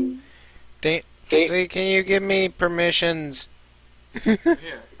 See, can you give me permissions? Here,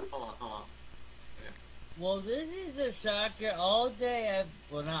 hold on. Well, this is a shocker. All day,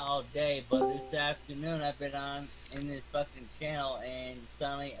 well, not all day, but this afternoon, I've been on in this fucking channel, and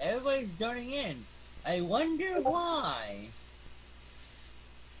suddenly everybody's joining in. I wonder why.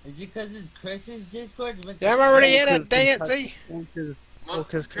 Is it because it's Chris's Discord? Yeah, I'm already in Because it. Dang it, Kentucky- see?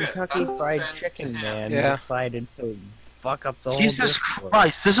 Because Chris, Kentucky that's Fried the Chicken same Man Yeah. decided to fuck up the whole Jesus Discord.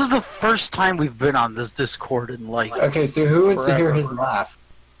 Christ! This is the first time we've been on this Discord in like. Okay, so who wants to hear Forever. his laugh?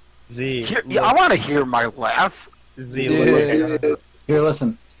 Z, Yeah, I want to hear my laugh. Z, look at Here,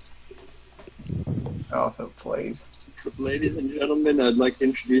 listen. Oh, if it plays. Ladies and gentlemen, I'd like to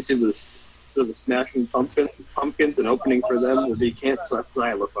introduce you to the Smashing Pumpkins, and opening for them will be Can't Suck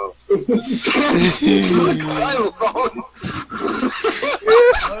Xylophone. Xylophone!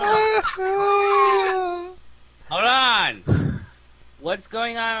 Hold on! What's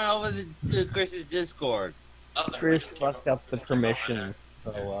going on over to Chris's Discord? Nothing. Chris fucked up the permissions,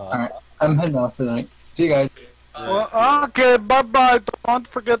 so Alright, I'm heading off for the night. See you guys. Well, okay, bye bye. Don't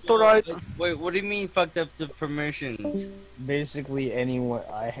forget to write. Wait, what do you mean fucked up the permissions? basically anyone.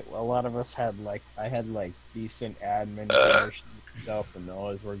 A lot of us had I had decent admin permissions and stuff, and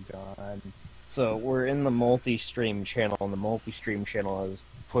those were gone. So we're in the multi-stream channel, and the multi-stream channel has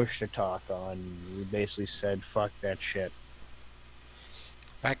push to talk on. We basically said, "Fuck that shit."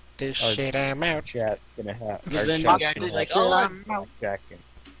 Fuck this Our- shit, I'm out. Chat's gonna have. But our then you chat's guys gonna are like, have "Oh, to check in.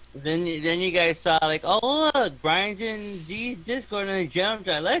 Then you guys saw like, oh look, Brian's in Z's Discord and I jumped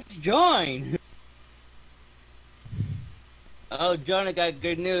on. Let's join. Oh, John, I got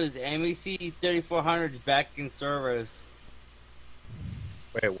good news. MEC 3400 is back in service.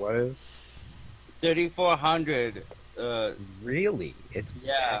 Wait, what is? 3400. Really? It's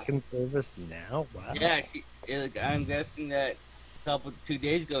Yeah. back in service now? Wow. Yeah. I'm guessing that 2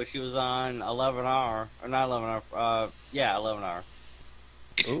 days ago, she was on 11 hour, or not 11 hour. Yeah, 11 hour.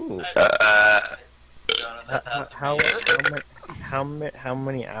 Ooh. Jonah, How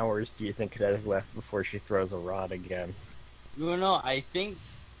many hours do you think it has left before she throws a rod again? You don't know. I think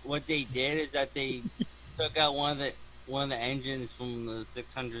what they did is that they took out one of the engines from the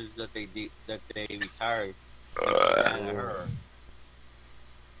 600s that they retired. And her.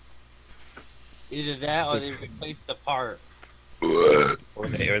 Either that or they replaced the part. Or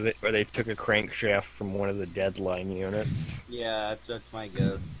they took a crankshaft from one of the deadline units. Yeah, that's my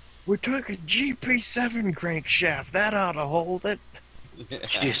guess. We took a GP7 crankshaft. That ought to hold it.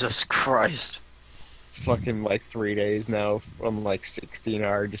 Jesus Christ. Fucking like 3 days now from like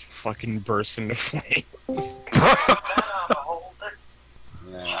 16R just fucking burst into flames.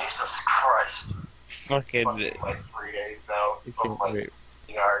 Yeah. Jesus Christ. Fucking. Like 3 days now from like Wait.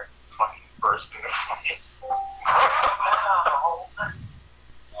 16R fucking burst into flames.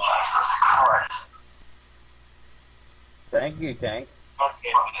 Jesus Christ. Thank you, Tank.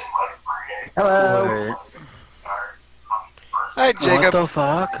 Fucking like 3 days. Hello. Hi, Wait. Jacob. What the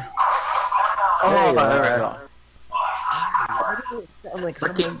fuck? Oh, there we go. Why does it sound like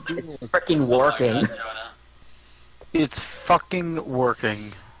Freaking working. It's fucking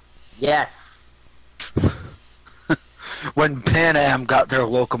working. Yes. When Pan Am got their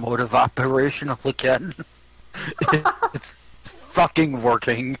locomotive operational again, it's fucking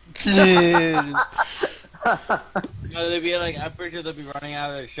working. No, they'd be like, I'm pretty sure they'll be running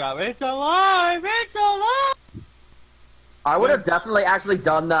out of the shop. It's alive! It's alive! I would have definitely actually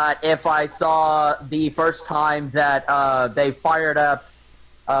done that if I saw the first time that they fired up,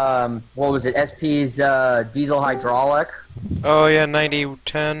 what was it, SP's diesel hydraulic. Oh yeah,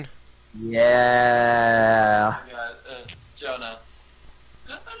 9010. Yeah. God, Jonah.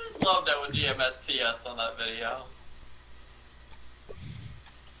 I just love that with GMSTS on that video.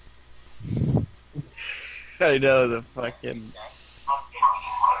 I know the fucking.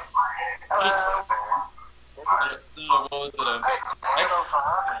 What was it?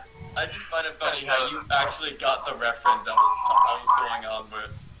 I just find it funny how you actually got the reference I was going on with.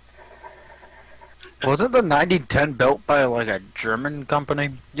 Wasn't the 9010 built by like a German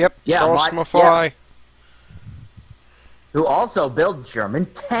company? Yep. Yeah, Carl my- Smafai. Who also built German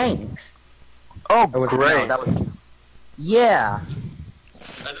tanks. Oh, That was- great. no, that was- yeah.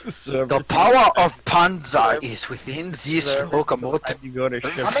 The power of Panzer is within this locomotive. You go to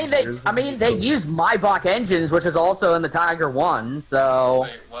ship I mean, they use Maybach engines, which is also in the Tiger 1, so...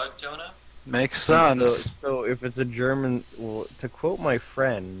 Wait, what, Jonah? Makes So, sense. so if it's a German, well, to quote my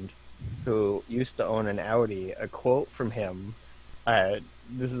friend who used to own an Audi, a quote from him,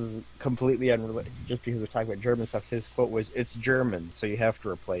 this is completely unrelated, just because we're talking about German stuff, his quote was, "It's German, so you have to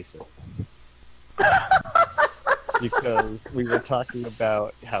replace it." Because we were talking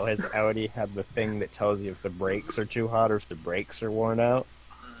about how his Audi had the thing that tells you if the brakes are too hot or if the brakes are worn out.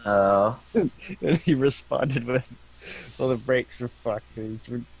 Oh. And he responded with, "Well, the brakes are fucked." And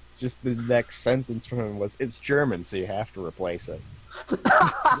just the next sentence from him was, "It's German, so you have to replace it." So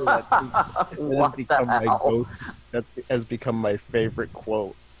that What the hell? That has become my favorite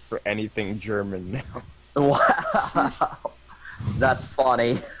quote for anything German now. Wow. That's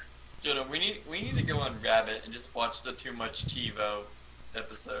funny. Jonah, we need to go on Rabbit and just watch the Too Much TiVo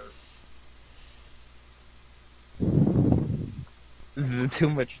episode. The Too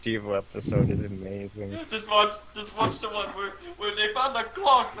Much Devo episode is amazing. Just watch the one where they found a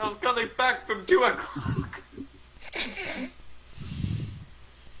clock that was coming back from 2 o'clock.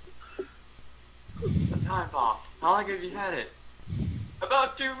 The time bomb. How long have you had it?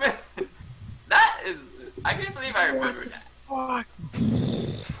 About 2 minutes. That is, I can't believe I remember that. Fuck.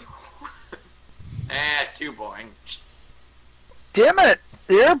 Too boring. Damn it!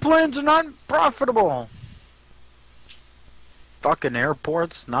 The airplanes are not profitable. Fucking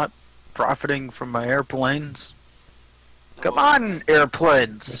airports not profiting from my airplanes. Come on,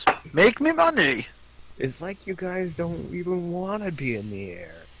 airplanes. Make me money. It's like you guys don't even want to be in the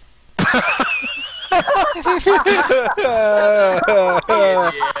air. Yeah, no,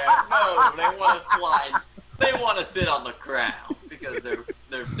 they want to fly. They want to sit on the ground because they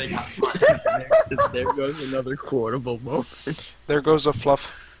got money. There goes another quotable moment. There goes a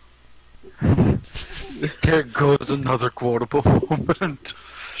fluff. There goes another quotable moment.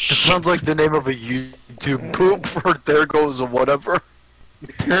 It sounds like the name of a YouTube poop for there goes a whatever.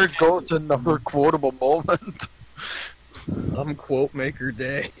 There goes another quotable moment. I'm Quote Maker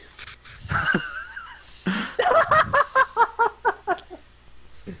Day.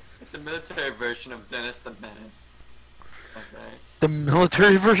 It's a military version of Dennis the Menace. Okay. The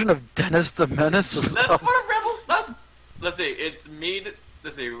military version of Dennis the Menace is That's what a rebel. let's see. It's me.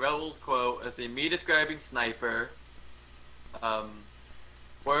 Let's see. Rebel's quote. Let's see. Me describing sniper.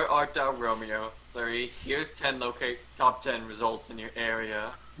 Where art thou, Romeo? Sorry. Here's 10 top 10 results in your area.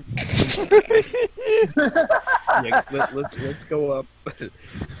 Yeah, let's go up.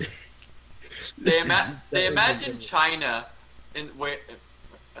 They imagine China in where.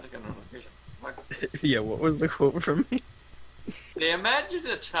 I think I know the location. Yeah, what was the quote from me? They imagine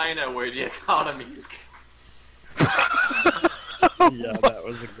a China where the economy's. Yeah, that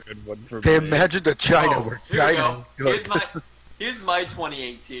was a good one for They me. imagined a China where Here we China go. is good. Here's my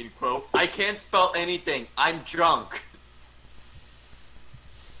 2018 quote. I can't spell anything. I'm drunk.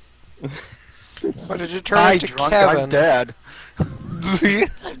 What did you turn Hi, into drunk, Kevin? I'm dead.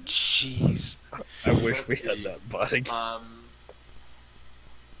 Jeez. I wish we had that button.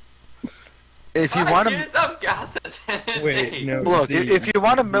 If you want to Get some gas at 10 Wait, no. look, Z, if you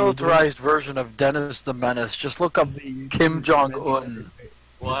want a Z, militarized version of Dennis the Menace, just look up Z, you Kim didn't Jong mention- Un.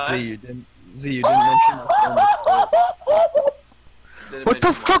 What? Z, you didn't mention the famous quote. What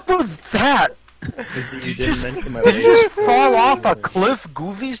the fuck was that? Z, you didn't mention my Did you just favorite fall quote. off a cliff,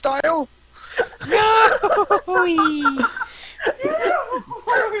 Goofy style?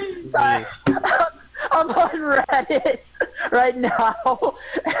 I'm on Reddit right now.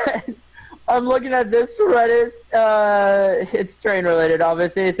 And I'm looking at this Reddit. It's train related,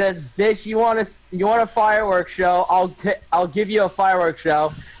 obviously. It says, "Bitch, you want a fireworks show? I'll give you a fireworks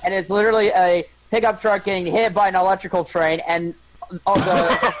show." And it's literally a pickup truck getting hit by an electrical train, and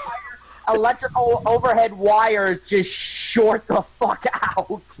the electrical overhead wires just short the fuck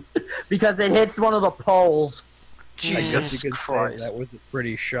out because it hits one of the poles. I guess Jesus you could Christ. say that was a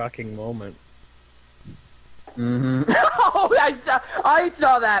pretty shocking moment. Mm-hmm. Oh, I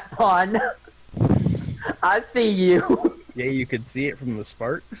saw that pun. I see you. Yeah, you could see it from the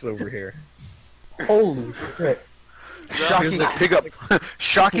sparks over here. Holy shit. Shocking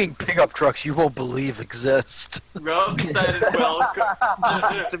pickup trucks you won't believe exist. Rob said it well.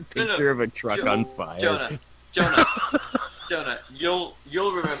 Just a picture of a truck on fire. Jonah, you'll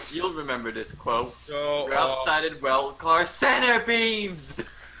remember this quote. Ralph cited well car center beams.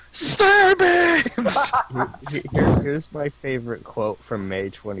 Starbeams! Here's my favorite quote from May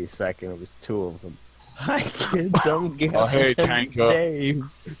 22nd. It was two of them. Hi kids, I'm Gas Oh, hey, Attendant Tango. Dave.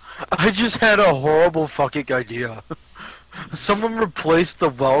 I just had a horrible fucking idea. Someone replace the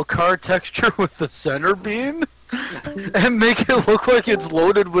well car texture with the center beam and make it look like it's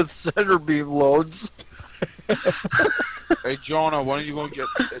loaded with center beam loads. Hey, Jonah, when are you going to get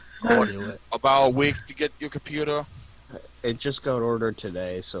about a week to get your computer? It just got ordered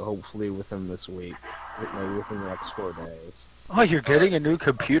today, so hopefully within this week. Maybe within the next 4 days. Oh, you're getting a new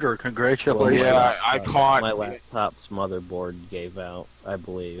computer. Congratulations. Yeah, I caught. My laptop's motherboard gave out, I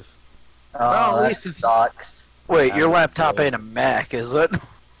believe. Well, at That least it's- sucks. Wait, your laptop ain't a Mac, is it?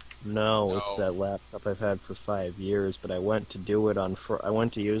 No, it's No. that laptop I've had for 5 years, but I went to do it on I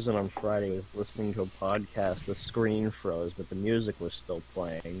went to use it on Friday. I was listening to a podcast. The screen froze, but the music was still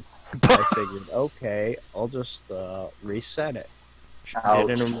playing. I figured, okay, I'll just reset it. Ouch.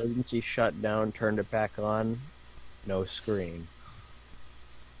 Did an emergency shutdown, turned it back on, no screen.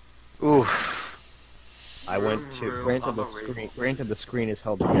 Oof. I went to granted the screen is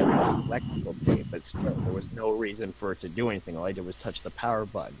held together with electrical tape, but still there was no reason for it to do anything. All I did was touch the power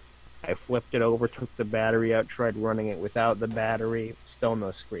button. I flipped it over, took the battery out, tried running it without the battery, still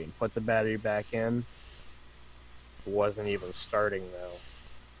no screen. Put the battery back in. It wasn't even starting though.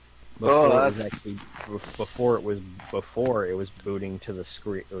 Before it was booting to the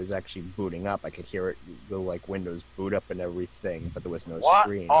screen. It was actually booting up. I could hear it go like Windows boot up and everything, but there was no What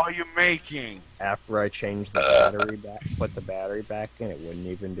screen. are you making? After I changed the battery back, put the battery back in, it wouldn't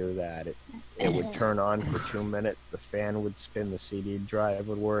even do that. It would turn on for 2 minutes, the fan would spin, the CD drive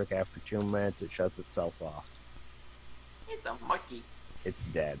would work. After 2 minutes, it shuts itself off. It's a monkey. It's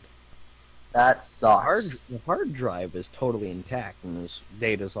dead. That sucks. The hard drive is totally intact, and this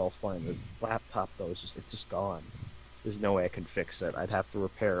data's all fine. The laptop, though, it's just gone. There's no way I could fix it. I'd have to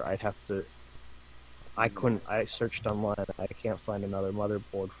repair. I couldn't. I searched online. I can't find another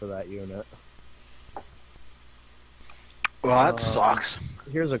motherboard for that unit. Well, that sucks.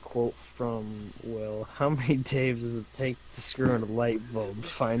 Here's a quote from Will. How many days does it take to screw in a light bulb?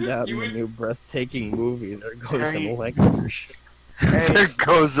 Find out in the new breathtaking movie. There goes an electrician. There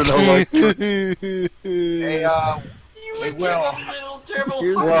goes an electric. Hey, Will.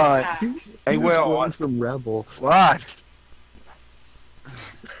 Here's What? Hey, Will. one from Rebel. What?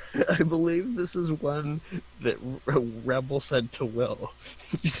 I believe this is one that Rebel said to Will.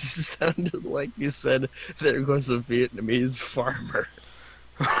 You sounded like you said, "There goes a Vietnamese farmer."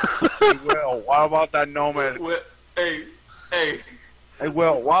 Hey, Will, what about that nomad? Hey, hey. Hey,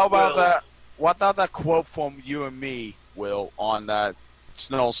 Will, what about Will. that? What about that quote from you and me, Will, on that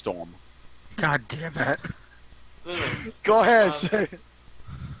snowstorm? God damn it. No, no. Go ahead, say it.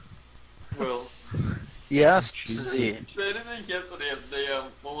 Will. Yes, Z. So I didn't get the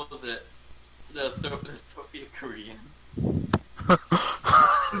what was it? The Soviet Korean.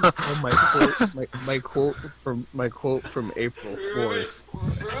 Oh, my quote from April 4th.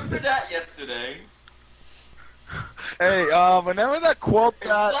 Remember that yesterday? Hey, remember that quote It's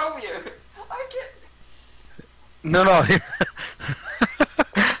that? Soviet. I can't. No.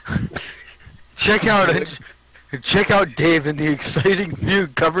 Check out Dave in the exciting new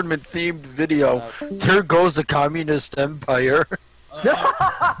government-themed video. Here goes the communist empire.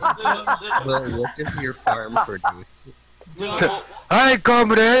 Well, what does your farm produce? No, Hi,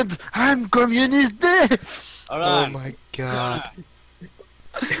 comrades. I'm communist Dave. Hold Oh on. my god.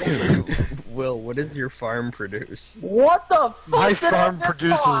 Will, what does your farm produce? What the fuck? My did I farm just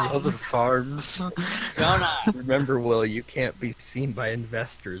produces find? other farms. Jonah. Remember, Will, you can't be seen by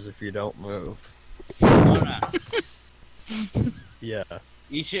investors if you don't move. Jonah. Yeah.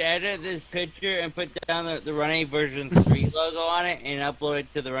 You should edit this picture and put down the Running version 3 logo on it and upload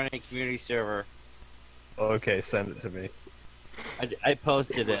it to the Running community server. Okay, send it to me. I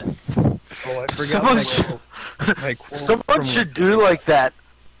posted it. Oh, I forgot Someone my should- my quote Someone from- should do like that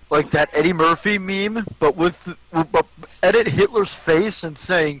Eddie Murphy meme, but but edit Hitler's face and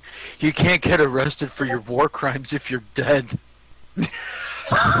saying, "You can't get arrested for your war crimes if you're dead."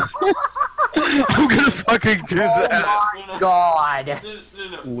 I'm gonna fucking do that. God.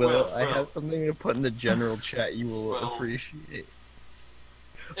 no. Will, I have something to put in the general chat you will Will. appreciate.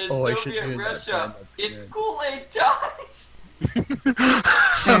 In Oh, I should Soviet do that Russia, time, that's it's good. Kool-Aid time.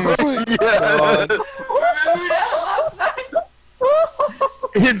 Oh, yeah. Remember that last night?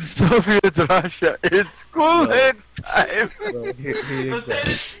 In Soviet Russia, it's Kool-Aid time. Well, here you But go. try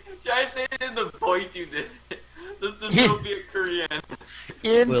and say it in the voice you did. The Yeah. Soviet Korean.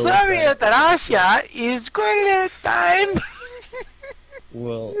 In Will, Soviet Russia, it's Kool-Aid time.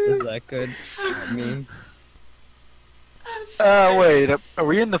 Will, is that good? I mean, Wait, are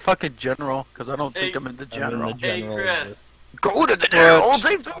we in the fucking general? Because I don't think Hey, I'm in the I'm in general. the Hey, general. of Chris. this. Go to the general,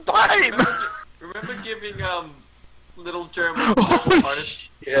 save some time! Remember giving little German Holy heart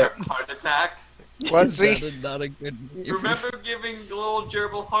shit. attacks? What's That he? is not a good. Remember giving little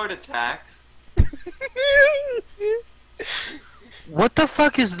gerbil heart attacks? What the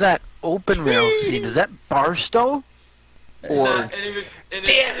fuck is that open rail scene? Is that Barstow? Or And even- and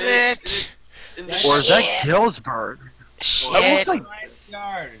Damn and it! and- or is that Galesburg? That Shit. looks like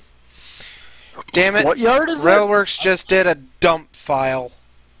Yard. Damn it. what yard is that? Railworks just did a dump file.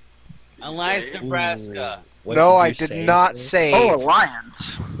 Alliance, Nebraska. What No, did I you did say, not Chris? save. Oh,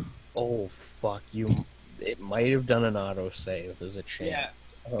 Alliance. Oh fuck you! It might have done an autosave. There's a chance. Yeah.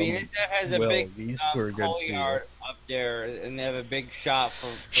 Um, Phoenix has a Will, big these were good coal for you. yard up there, and they have a big shop for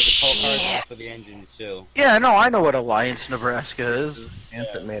the coal cars and for the engines too. Yeah, no, I know what Alliance, Nebraska is.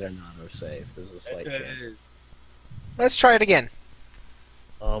 Chance it made an autosave. There's a slight chance. Let's try it again.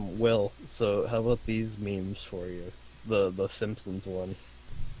 Will. So how about these memes for you? The Simpsons one.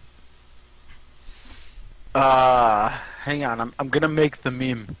 Hang on, I'm gonna make the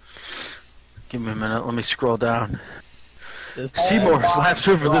meme. Give me a minute, let me scroll down. This Seymour slaps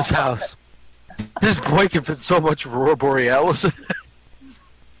over this house. This boy can fit so much Aurora Borealis in it.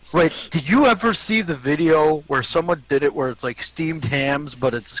 Wait, did you ever see the video where someone did it where it's like steamed hams,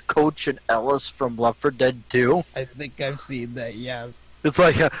 but it's Coach and Ellis from Left 4 Dead 2? I think I've seen that. Yes. It's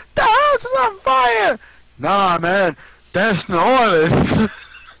like, the house is on fire! Nah, man, that's not it.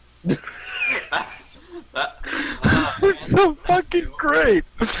 It's so fucking great.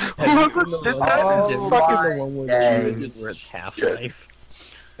 Whoever did that Have is you fucking... seen the one where dang. they use it where it's Half-Life?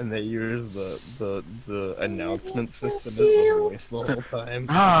 And they use the announcement system as the voice the whole time.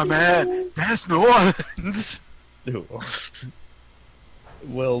 Ah, man, that's not it. Ew.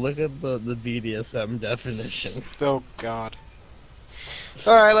 Well, look at the BDSM definition. Oh god.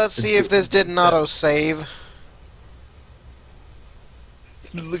 Alright, let's see if this didn't auto-save.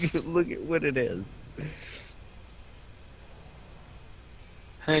 look at what it is.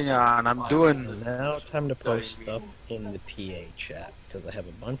 Hang on, I'm doing... Now, time to post stuff in the PA chat, because I have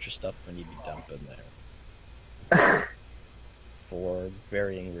a bunch of stuff I need to dump in there. For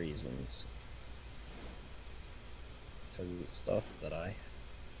varying reasons. Because it's stuff that I,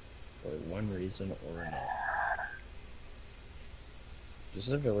 for one reason or another.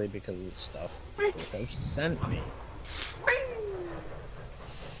 Specifically because of the stuff the host sent me.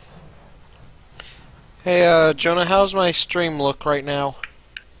 Hey, Jonah, how's my stream look right now?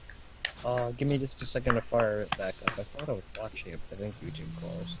 Give me just a second to fire it back up. I thought I was watching it, but I think YouTube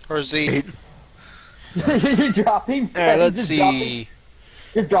closed. Or Z. You're dropping. Alright, let's see.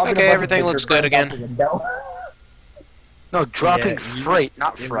 Just dropping Okay, a bunch everything of looks pictures good right out the again. window. No, dropping Yeah, you- freight,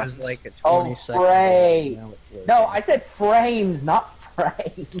 not It friends. was like a Oh, 20-second. freight. Now it's working. No, I said frames, not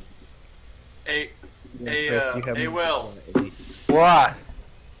frames. Hey, Yeah, hey, Chris, you have hey, me Will. at 80. What?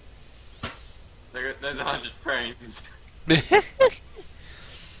 There's 100 frames.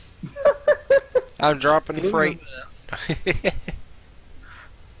 I'm dropping freight.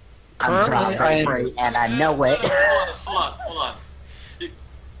 I'm Currently, dropping freight, and I know it. Hold on.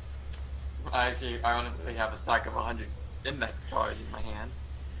 Actually, I honestly have a stack of 100 index cards in my hand.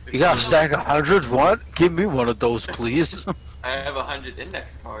 You got a stack of hundreds? What? Give me one of those, please. I have 100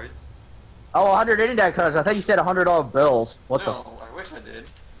 index cards. Oh, 100 index cards. I thought you said $100 bills. What No, I wish I did.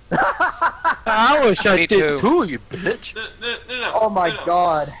 the? I wish I Me did too. too, you bitch. No. Oh my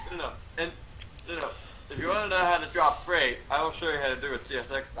god. No. And no. If you want to know how to drop freight, I will show you how to do it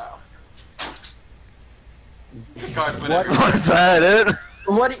CSX style. The cards went What? everywhere. Was that it?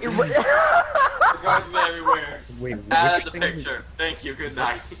 What? Do you, what? The cards went everywhere. Wait, Add which the thing? picture. Thank you. Good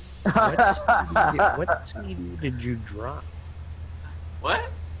night. What CD did you drop? What?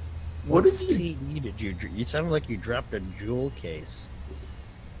 What CD did you? You sound like you dropped a jewel case.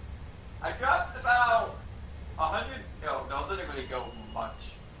 I dropped about 100. No, didn't really go much.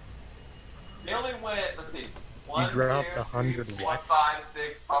 They only went. Let's see. One, dropped two, 100 three, what? 1, 5,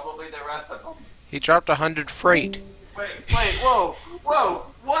 6. Probably the rest of them. He dropped 100 freight. Wait. Whoa.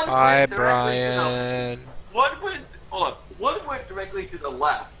 One. Hi, went directly to the- Brian. One went. Hold on. One went directly to the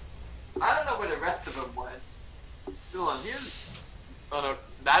left. I don't know where the rest of them went. Hold on. Here's. Oh no,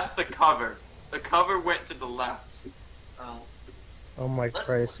 that's the cover. The cover went to the left. Oh. Oh my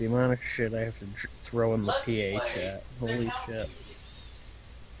Christ, the amount of shit I have to throw in the Let's PA play. chat. They're Holy counting. shit.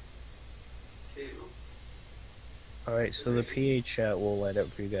 2. Alright, so the PA chat will light up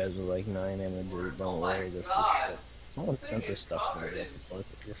for you guys with like 9 images. Don't worry, this is shit. Someone sent this stuff to me.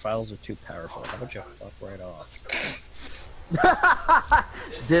 Your files are too powerful. How about you fuck right off?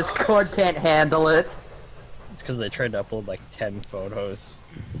 Discord can't handle it. It's because I tried to upload like 10 photos.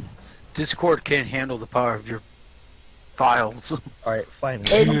 Discord can't handle the power of your files. Alright, fine.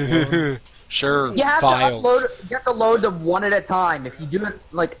 Sure, You have files. to upload. You have to load them one at a time. If you do it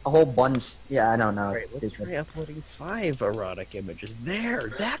like a whole bunch, yeah, I don't know. Alright, let's try uploading 5 erotic images.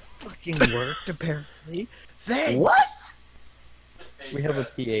 There! That fucking worked, apparently. Thanks! What? We have a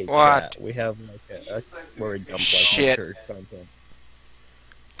PA What? chat. We have like a word dump like Shit. church content.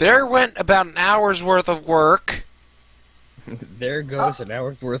 There went about an hour's worth of work. There goes an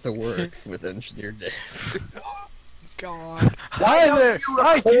hour's worth of work with Engineer Dave. God. Why don't you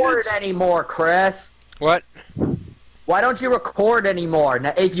record anymore, Chris? What? Why don't you record anymore?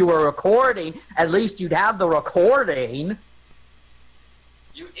 Now, if you were recording, at least you'd have the recording.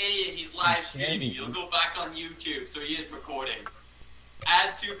 You idiot, he's live streaming. You'll go back on YouTube, so he is recording.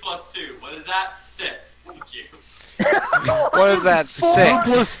 Add 2 plus 2. What is that? 6. Thank you. What is that? 2 6.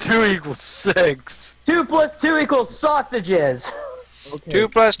 plus 2 equals 6. 2 plus 2 equals sausages. Okay. 2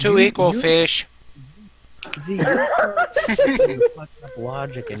 plus 2 equal you- fish. Z, you fucked up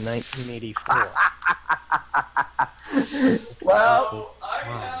logic in 1984. Well,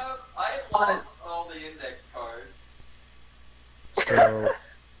 I lost all the index cards. So,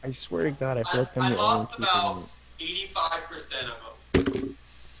 I swear to God, I feel like I'm I the only lost about keeping. 85% of them.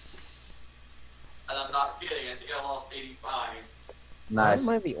 And I'm not kidding, I think I lost 85. Why nice. am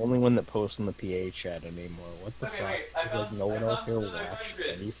I the only one that posts in the PA chat anymore? What the Okay, fuck? wait, I Like, found- no one I else found here another watched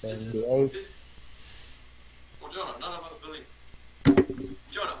 100. anything? Well, Jonah, none of us really.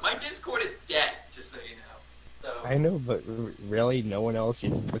 Jonah, my Discord is dead, just so you know. So. I know, but really, no one else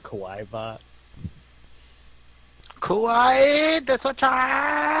uses the Kawaii bot? Kawaii, that's a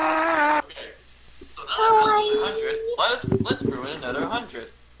child. Okay. So now I've got another 100. Let's ruin another 100.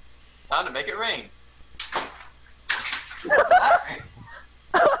 Time to make it rain.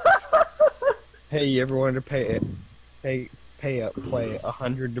 Hey, you ever wanted to play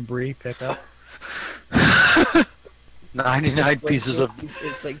 100 debris pickup? 99 pieces of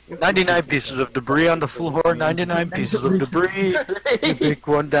It's like 99 pieces of debris on the floor. 99 pieces of debris. You pick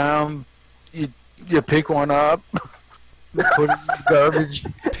one down. You pick one up. Put it in the garbage.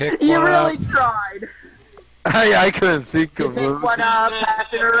 Pick You one really up. tried. I couldn't think You of pick it. one up,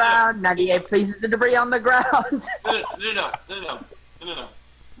 pass it around, 98 pieces of debris on the ground. No.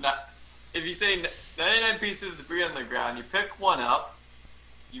 Now, if you say 99 pieces of debris on the ground, you pick one up,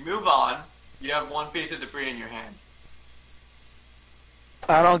 you move on, you have 1 piece of debris in your hand.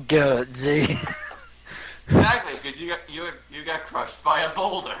 I don't get it, Z. Exactly, because you got crushed by a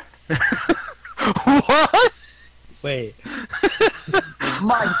boulder. What? Wait,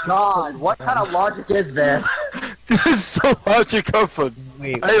 My God, what kind of logic is this? This is so logic of a...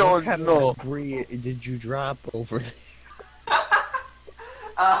 wait. I what don't kind know. of debris did you drop over there?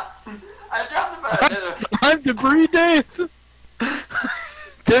 I dropped about I'm Debris Dave!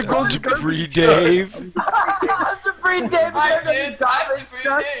 There goes Debris Dave. Debris Dave. Hi kids, I'm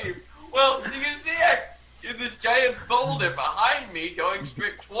Debris Dave. Well, you can see this giant boulder behind me going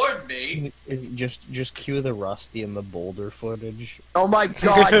straight toward me. Just cue the Rusty and the boulder footage. Oh my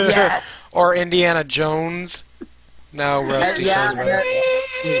God, yes. Or Indiana Jones. No, Rusty Yeah, sounds better.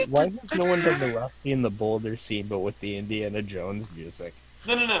 Wait, why has no one done the Rusty and the boulder scene, but with the Indiana Jones music?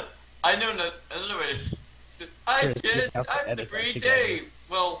 No. I know another way. Hi Chris, you kids, have to I'm edit that Debris together. Dave.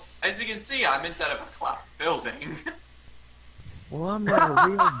 Well, as you can see, I'm inside of a class building. Well, I'm not a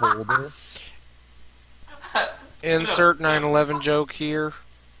real boulder. Insert 9/11 joke here.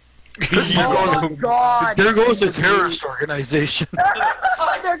 Oh my God. There goes a terrorist organization.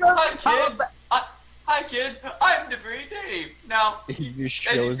 There goes Hi kids, I'm Debris Dave. Now, He just as you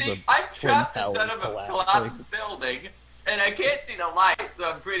shows see, the I'm Twin trapped inside Towers of a collapsing. collapsed building, and I can't see the light, so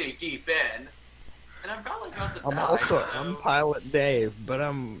I'm pretty deep in. And I'm probably about to die. I'm Pilot Dave, but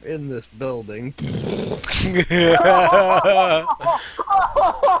I'm in this building.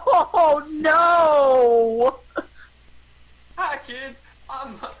 Oh no! Hi kids,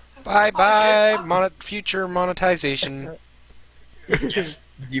 I'm... Bye bye, future monetization.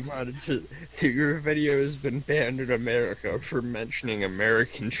 Your video has been banned in America for mentioning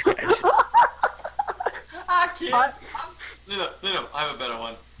American tragedy. Hi kids, No, I have a better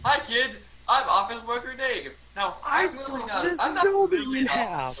one. Hi kids, I'm Office Worker Dave. Now, I'm really not, I'm not really in an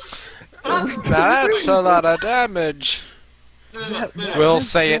half. Now that's a lot of damage. No. We'll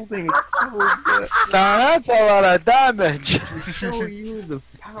say it. Building is so good. Now that's a lot of damage. To show you the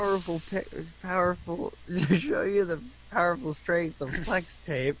powerful strength of flex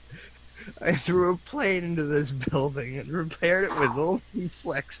tape, I threw a plane into this building and repaired it with only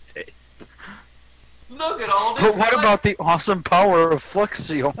flex tape. Look at all this. But what about the awesome power of Flex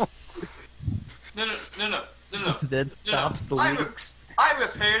Seal? No. That stops the I leaks.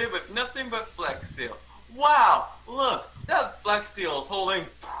 repaired it with nothing but Flex Seal. Wow, look, that Flex Seal is holding.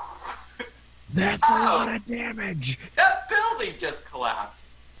 That's a lot of damage. That building just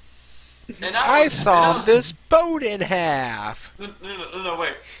collapsed. And I saw this boat in half. No,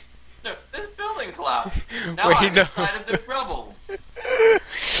 wait. No, this building collapsed. Now Wait, I'm no. inside of the rubble.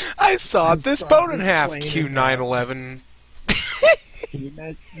 I saw this saw boat in this half. plane Q in half. 9/11.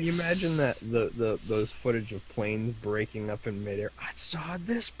 Can you imagine that those footage of planes breaking up in midair? I saw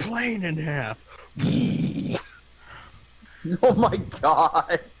this plane in half. Oh my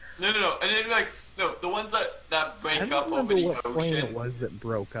God. No. And then the ones that break I up don't over remember the what plane it ocean. was that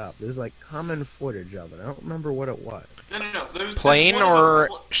broke up. There's like common footage of it. I don't remember what it was. No. There's Plane one of or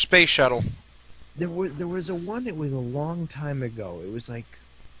them- space shuttle? There was a one. It was a long time ago. It was like,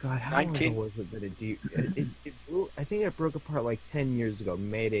 God, how long 19. ago was it that it blew? I think it broke apart like 10 years ago.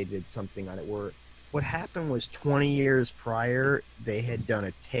 Mayday did something on it where what happened was 20 years prior they had done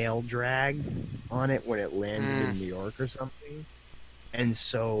a tail drag on it when it landed in New York or something, and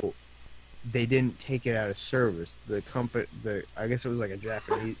so they didn't take it out of service. The company, I guess it was like a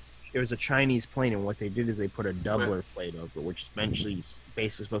Japanese. It was a Chinese plane, and what they did is they put a doubler plate over it, which is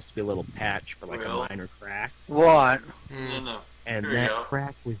basically supposed to be a little patch for like Well. a minor crack. What? No. And Here we that go.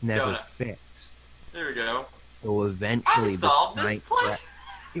 crack was never Donut. fixed. There we go. So eventually, I solved this night plane. crack.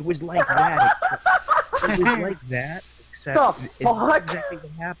 It was like that. It was like that, except The it's fuck? exactly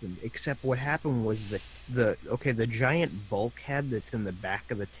what happened. Except what happened was the giant bulkhead that's in the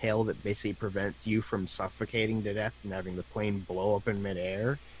back of the tail that basically prevents you from suffocating to death and having the plane blow up in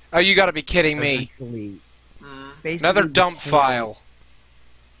midair. Oh, you gotta be kidding me. Eventually, Mm. basically Another the dump tail- file.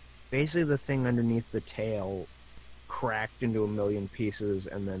 Basically, the thing underneath the tail cracked into a million pieces,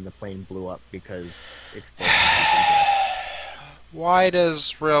 and then the plane blew up because explosives. Why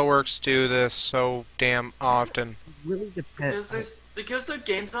does Railworks do this so damn often? Really depends. Because their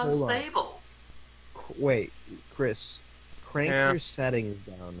game's Hold on. unstable. Wait, Chris, crank Yeah. your settings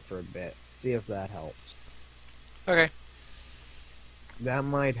down for a bit. See if that helps. Okay. That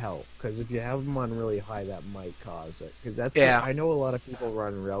might help, because if you have them on really high, that might cause it. Because that's Yeah. I know a lot of people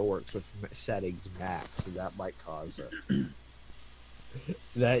run Railworks with settings max, so that might cause it.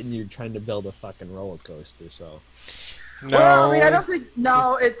 That and you're trying to build a fucking roller coaster, so. No. Well, I mean, I don't think.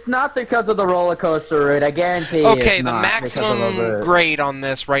 No, it's not because of the roller coaster route. I guarantee. Okay, it's the not because of maximum the route. grade on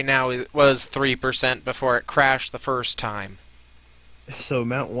this right now was 3% before it crashed the first time. So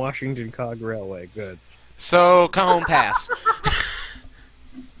Mount Washington Cog Railway, good. So, come on, pass.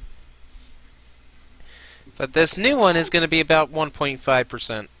 But this new one is going to be about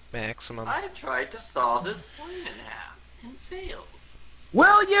 1.5% maximum. I tried to saw this plane in half and failed.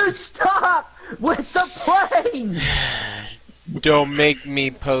 Will you stop with the planes? Don't make me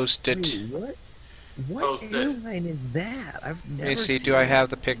post it. Wait, what Post it. airline is that? I've never Let me see, seen do I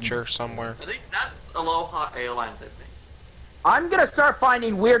have the this. picture somewhere? I think that's Aloha Airlines, I think. I'm gonna start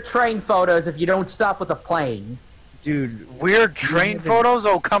finding weird train photos if you don't stop with the planes. Dude, Weird train haven't- photos?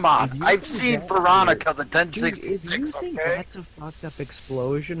 Oh, come on. If you I've think seen that's Veronica, the dude, if 1066, you think okay? that's a fucked up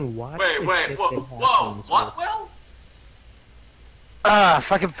explosion, watch Wait, the wait, shit whoa, that whoa, happens what, Will?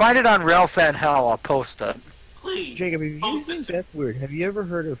 If I can find it on Railfan Hell, I'll post it. Please. Jacob, if you post think it. that's weird, have you ever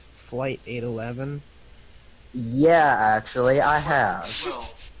heard of Flight 811? Yeah, actually, I have. Will,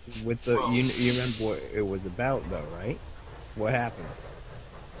 With the Well- you remember what it was about though, right? What happened?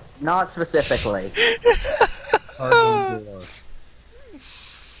 Not specifically. Cargo door.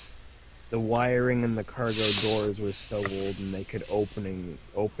 The wiring in the cargo doors was so old, and they could open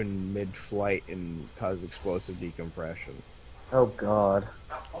mid-flight and cause explosive decompression. Oh god.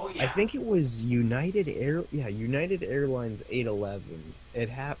 oh I yeah. think it was United Airlines 811. It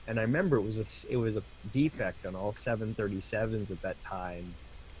happened, and I remember it was a defect on all 737s at that time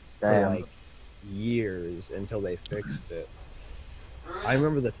for Damn. like years until they fixed it. I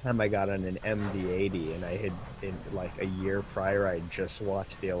remember the time I got on an MD-80, and I had, in like a year prior, I had just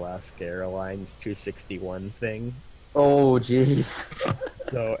watched the Alaska Airlines 261 thing. Oh jeez.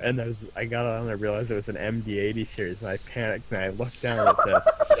 So, and I got on and I realized it was an MD-80 series, and I panicked, and I looked down and it said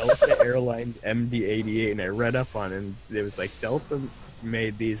Delta Airlines MD-88, and I read up on it, and it was like, Delta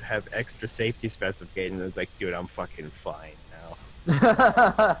made these have extra safety specifications, and I was like, dude, I'm fucking fine now. I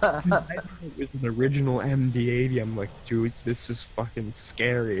thought it was an original MD-80. I'm like, dude, this is fucking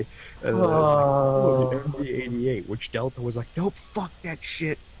scary. And then I was like, oh, the MD-88, which Delta was like, nope, fuck that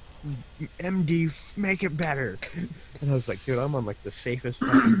shit. MD, make it better. And I was like, dude, I'm on like the safest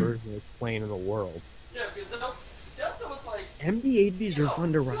fucking version of this plane in the world. Yeah, because Delta was like, MD-80s are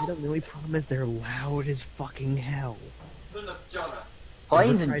fun to ride. The only problem is they're loud as fucking hell. no, Jonah.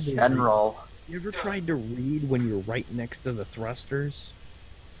 Planes Ever in tried to general. You ever tried to read when you're right next to the thrusters?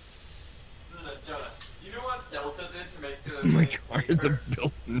 No, Jonah. You know what Delta did to make the My plane car is a safer?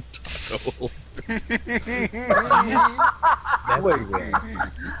 built-in taco holder. That's Will.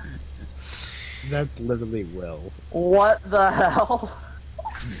 That's literally Will. What the hell?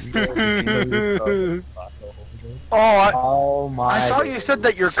 Oh, I Oh my. I thought you said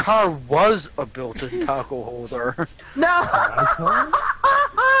that your car was a built-in taco holder. No!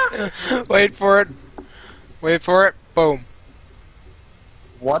 Wait for it. Wait for it. Boom.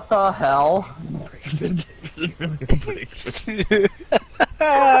 What the hell?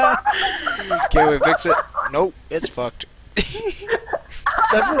 Can we fix it? Nope, it's fucked.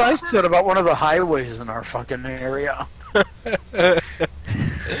 That's what I said about one of the highways in our fucking area.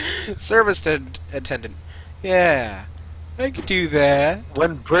 Service attendant. Yeah, I could do that.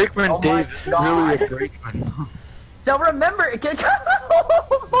 When Brakeman Oh my Dave is God. really a brakeman. So remember, it gets.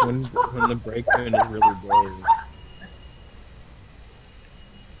 when the brakeman is really brave.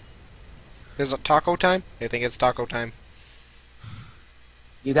 Is it taco time? I think it's taco time.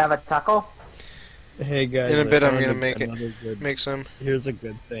 You have a taco? Hey guys, In a bit I I'm found gonna make it. another good- Make some. Here's a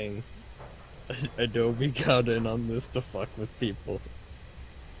good thing. Adobe got in on this to fuck with people.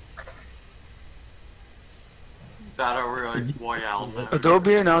 Battle Royale mode.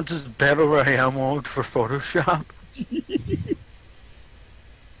 Adobe announces Battle Royale mode for Photoshop.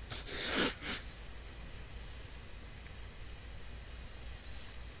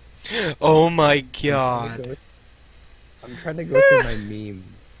 Oh my god. I'm trying to go through my meme.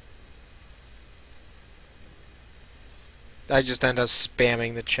 I just end up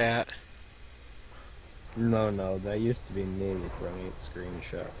spamming the chat. No, that used to be me with running at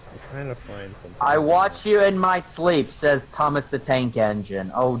screenshots. I'm trying to find something. I watch you in my sleep, says Thomas the Tank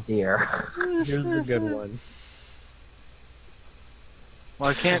Engine. Oh dear. Here's a good one.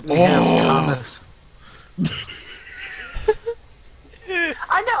 Why can't we have Thomas?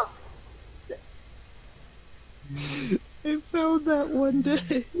 I know. I found that one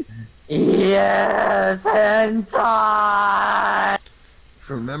day. Yes, hentai.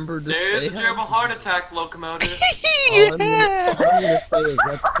 Remember to There's a stay gerbil heart attack locomotive. All I'm gonna say is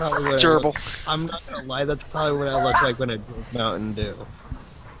that's probably what Gerbil. I'm not gonna lie, that's probably what I look like when I drink Mountain Dew.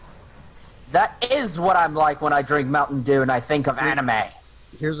 That is what I'm like when I drink Mountain Dew and I think of anime.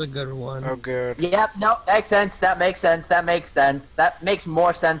 Here's a good one. Oh good. Yep, no, makes sense. That makes sense. That makes sense. That makes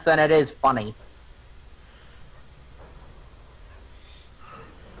more sense than it is funny.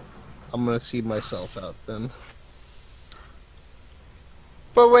 I'm gonna see myself out then.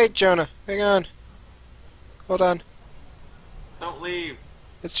 But wait, Jonah, hang on. Hold on. Don't leave.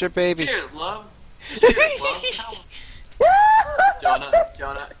 It's your baby. Cheers, love. Cheers, love. Jonah,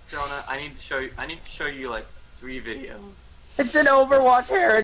 I need to show you like 3 videos. It's an Overwatch heritage.